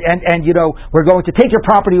 And we're going to take your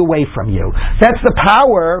property away from you. That's the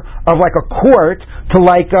power of like a court to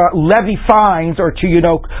levy fines or to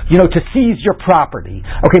to seize your property.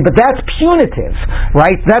 Okay, but that's punitive,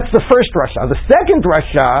 right? That's the first drasha. The second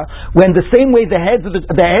drasha, when the same way the heads of the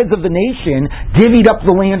nation divvied up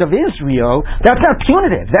the land of Israel, that's not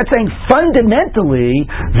punitive. That's saying fundamentally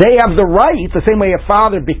they have the right, the same way a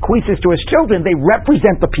father bequeaths to his children, they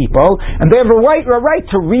represent the people, and they have a right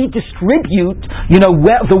to redistribute,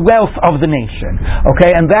 the wealth of the nation.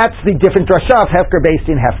 Okay, and that's the different drasha of Hefker based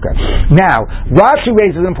in Hefker. Now, Rashi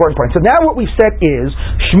raises an important point. So now what we've said is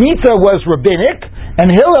Shemitah was rabbinic, and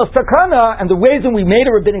Hillel Sakana, and the reason we made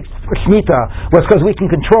a rabbinic Shemitah was because we can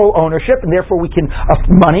control ownership, and therefore we can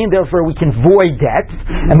money, and therefore we can void debts.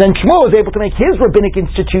 And then Shmuel was able to make his rabbinic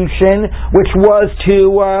institution, which was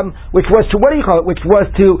to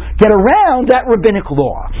get around that rabbinic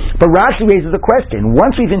law. But Rashi raises the question: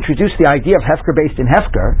 once we've introduced the idea of Hefker based in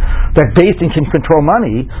Hefker, that based in can control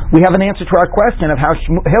money, we have an answer to our question of how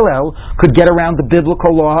Hillel could get around the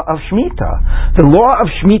biblical law of Shemitah. The law of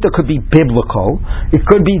Shemitah could be biblical. It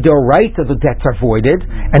could be d'oraita, the debts are voided,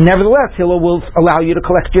 and nevertheless Hillel will allow you to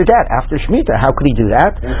collect your debt after Shemitah. How could he do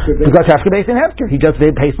that? Because Hefker based in Hefker, he just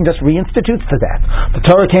reinstitutes the debt. The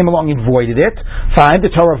Torah came along and voided it. Fine, the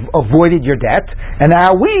Torah avoided your debt, and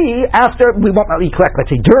now we won't let you collect, let's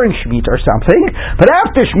say during Shemitah or something, but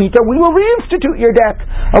after Shemitah we will reinstitute your debt.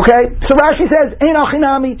 Okay, so Rashi says, Ein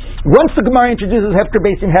Achinami. Once the Gemara introduces Hefker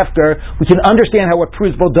based in Hefker, we can understand how what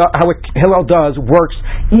Hillel does works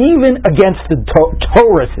even against the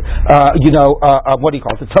Torah's, what do you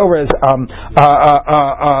call it? The Torah's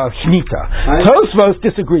Shemitah. Tosfos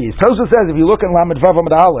disagrees. Tosfos says, if you look in Lamed Vav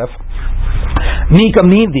Amud Aleph, Nika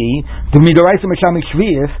Midi, the Midoraisa Mashami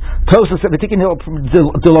Shvius, Tosfos said, V'tikin Hillel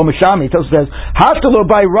Delo Mashami, Tosfos says, Haftalo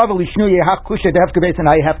by Rava Lishnu Yehach Kusha Hefker based in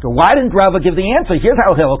Hefker. Why didn't Rava give the answer? Here's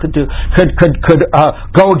how Hillel could go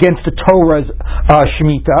against the Torah's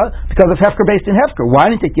Shemitah, because of Hefker based in Hefker. Why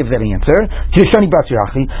didn't they give that answer? Jishani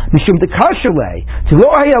Batsirachi, Mishum de Kashale,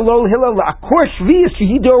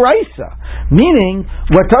 meaning,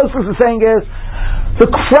 what Tosfos is saying is, the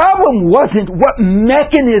problem wasn't what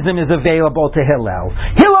mechanism is available to Hillel.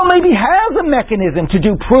 Hillel maybe has a mechanism to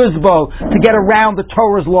do pruzbo to get around the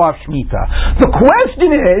Torah's law of Shemitah. The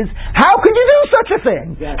question is, how could you do such a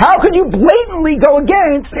thing? How could you blatantly go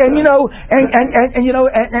against and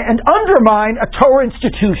undermine a Torah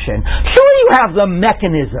institution? Sure, you have the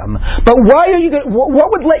mechanism, but why are you?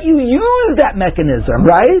 What would let you use that mechanism,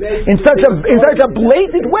 right? In such a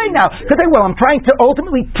blatant way now? Because I'm trying to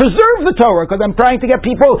ultimately preserve the Torah because I'm trying to get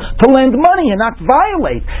people to lend money and not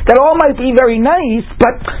violate. That all might be very nice,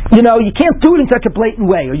 but you can't do it in such a blatant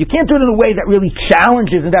way, or you can't do it in a way that really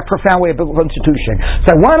challenges in that profound way a biblical institution.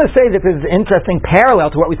 So I want to say that there's an interesting parallel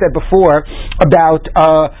to what we said before about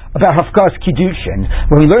Hafkas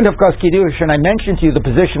Kiddushin. When we learned Hafkas Kiddushin, I mentioned to you the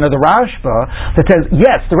position of the Rashba that says,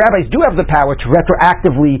 yes, the rabbis do have the power to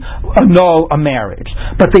retroactively annul a marriage,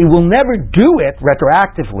 but they will never do it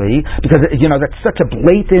retroactively because, that's such a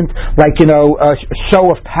blatant,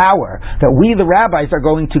 show of power that we, the rabbis, are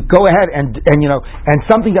going to go ahead and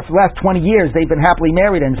something that for the last 20 years they've been happily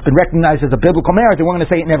married and it's been recognized as a biblical marriage, they want to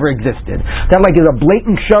say it never existed. That is a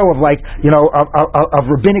blatant show of of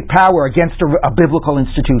rabbinic power against a biblical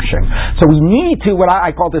institution. So we need to, what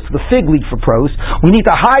I call this the fig leaf approach, we need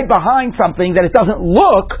to hide behind something that it doesn't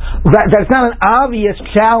look, that it's not an obvious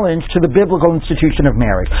challenge to the biblical institution of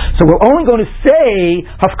marriage. So we're only going to say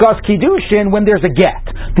Hafkas Kiddushin when there's a get.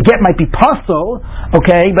 The get might be pasul,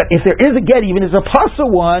 okay, but if there is a get, even as a pasul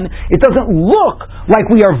one, it doesn't look like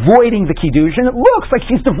we are voiding the Kiddushin. It looks like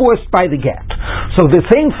she's divorced by the get. So the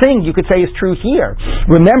same thing you could say is true here.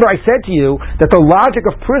 Remember I said to you that the logic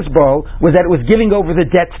of Prisbo was that it was giving over the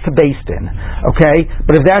debts to Beis Din, okay?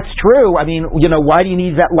 But if that's true, why do you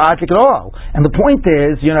need that logic at all? And the point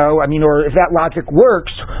is, or if that logic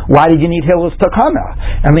works, why did you need Hillel's Takana?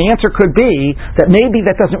 And the answer could be that maybe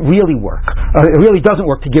that doesn't really work. It really doesn't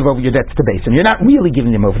work to give over your debts to Beis Din. You're not really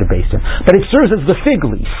giving them over to Beis Din. But it serves as the fig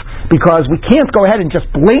leaf, because we can't go ahead and just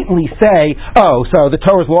blatantly say, so the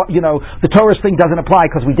Torah's law, the Torah's thing doesn't apply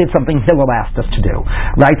because we did something Hillel asked us to do.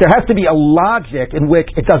 Right? There has to be a logic in which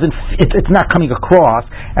it's not coming across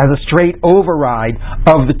as a straight override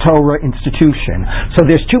of the Torah institution. So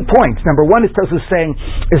there's 2 points. Number one is Tosfos saying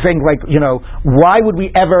why would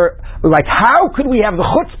we ever, how could we have the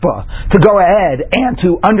chutzpah to go ahead and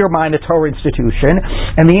to undermine a Torah institution?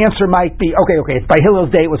 And the answer might be, okay, by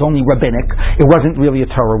Hillel's day it was only rabbinic. It wasn't really a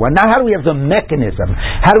Torah one. Now how do we have the mechanism?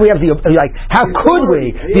 How do we have the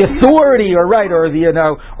authority, or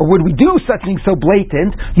would we do such thing so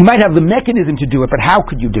blatant? You might have the mechanism to do it, but how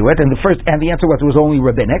could you do it? And the answer was it was only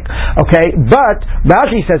rabbinic. Okay, but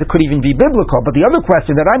Rashi says it could even be biblical. But the other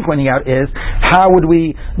question that I'm pointing out is how would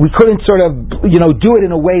we couldn't sort of do it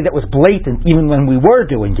in a way that was blatant even when we were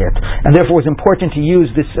doing it, and therefore it was important to use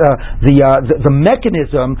this the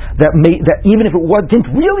mechanism that even if it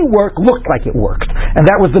didn't really work, looked like it worked, and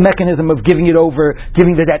that was the mechanism of giving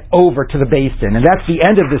the debt over to the Beis Din. And that's the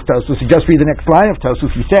end of this Tosfos. You just read the next line of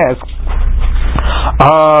Tosfos. He says,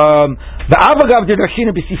 the Avagav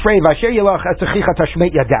Dirashina B'Sifrei V'Asher Yelach Etzachicha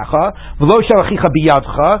Tashmet Yadecha V'Lo Shalachicha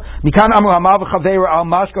Biyadcha Mikan Amru Hamav V'Chaveira Al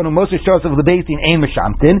Mashkan U'Moshe Shos of the Beis Din Ein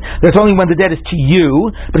Meshamtin. That's only when the debt is to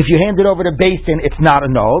you, but if you hand it over to Beis Din, it's not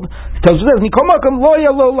annulled. Tosfos says Mikol Makom Lo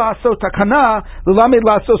Yalo La'asot Takana L'Lamed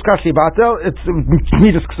La'asos Kashi Batel. It's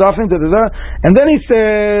Midas Ksafim. And then he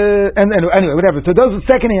says, anyway, whatever. So those are the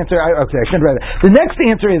second answer. I shouldn't read it. The next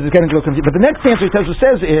answer is getting a little confused. But the next answer Tosfos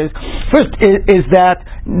says is first is that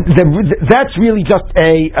that's really just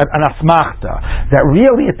an asmachta. That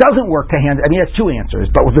really it doesn't work to hand. He has 2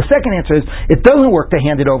 answers, but the second answer is it doesn't work to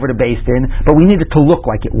hand it over to Beis Din, but we need it to look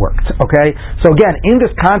like it worked. Okay, so again, in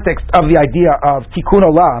this context of the idea of tikkun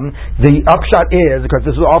olam, the upshot is, because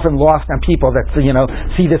this is often lost on people that see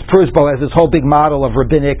this Prisbo as this whole big model of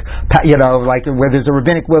rabbinic, where there's a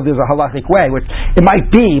rabbinic will, there's a halachic way, which it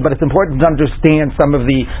might be, but it's important to understand some of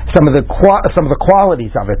the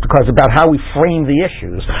qualities of it, because about how we frame the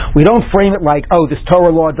issues. We don't frame it like, this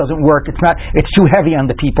Torah law doesn't work, it's too heavy on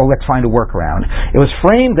the people, let's find a workaround. It was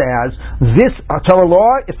framed as, this Torah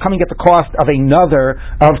law is coming at the cost of another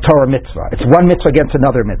of Torah mitzvah. It's one mitzvah against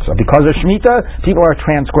another mitzvah. Because of Shemitah, people are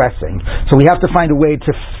transgressing. So we have to find a way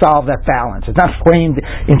to solve that balance. It's not framed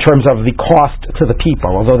in terms of the cost to the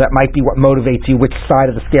people, although that might be what motivates you, which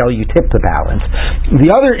side of the scale you tip the balance.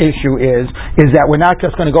 The other issue is that we're not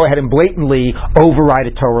just going to go ahead and blatantly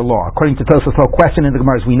override a Torah law. According to Tosfos' whole question in the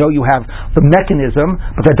Gemara is, we know you have the mechanism,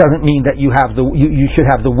 but that doesn't mean that you should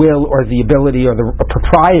have the will or the ability or the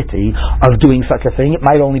propriety of doing such a thing. It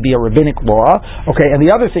might only be a rabbinic law. Okay, and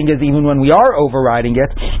the other thing is, even when we are overriding it,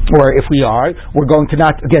 or if we are, we're going to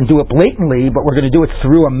not, again, do it blatantly, but we're going to do it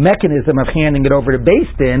through a mechanism of handing it over to Beis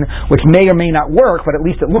Din, which may or may not work, but at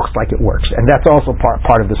least it looks like it works. And that's also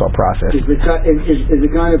part of this whole process. Is the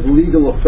kind of legal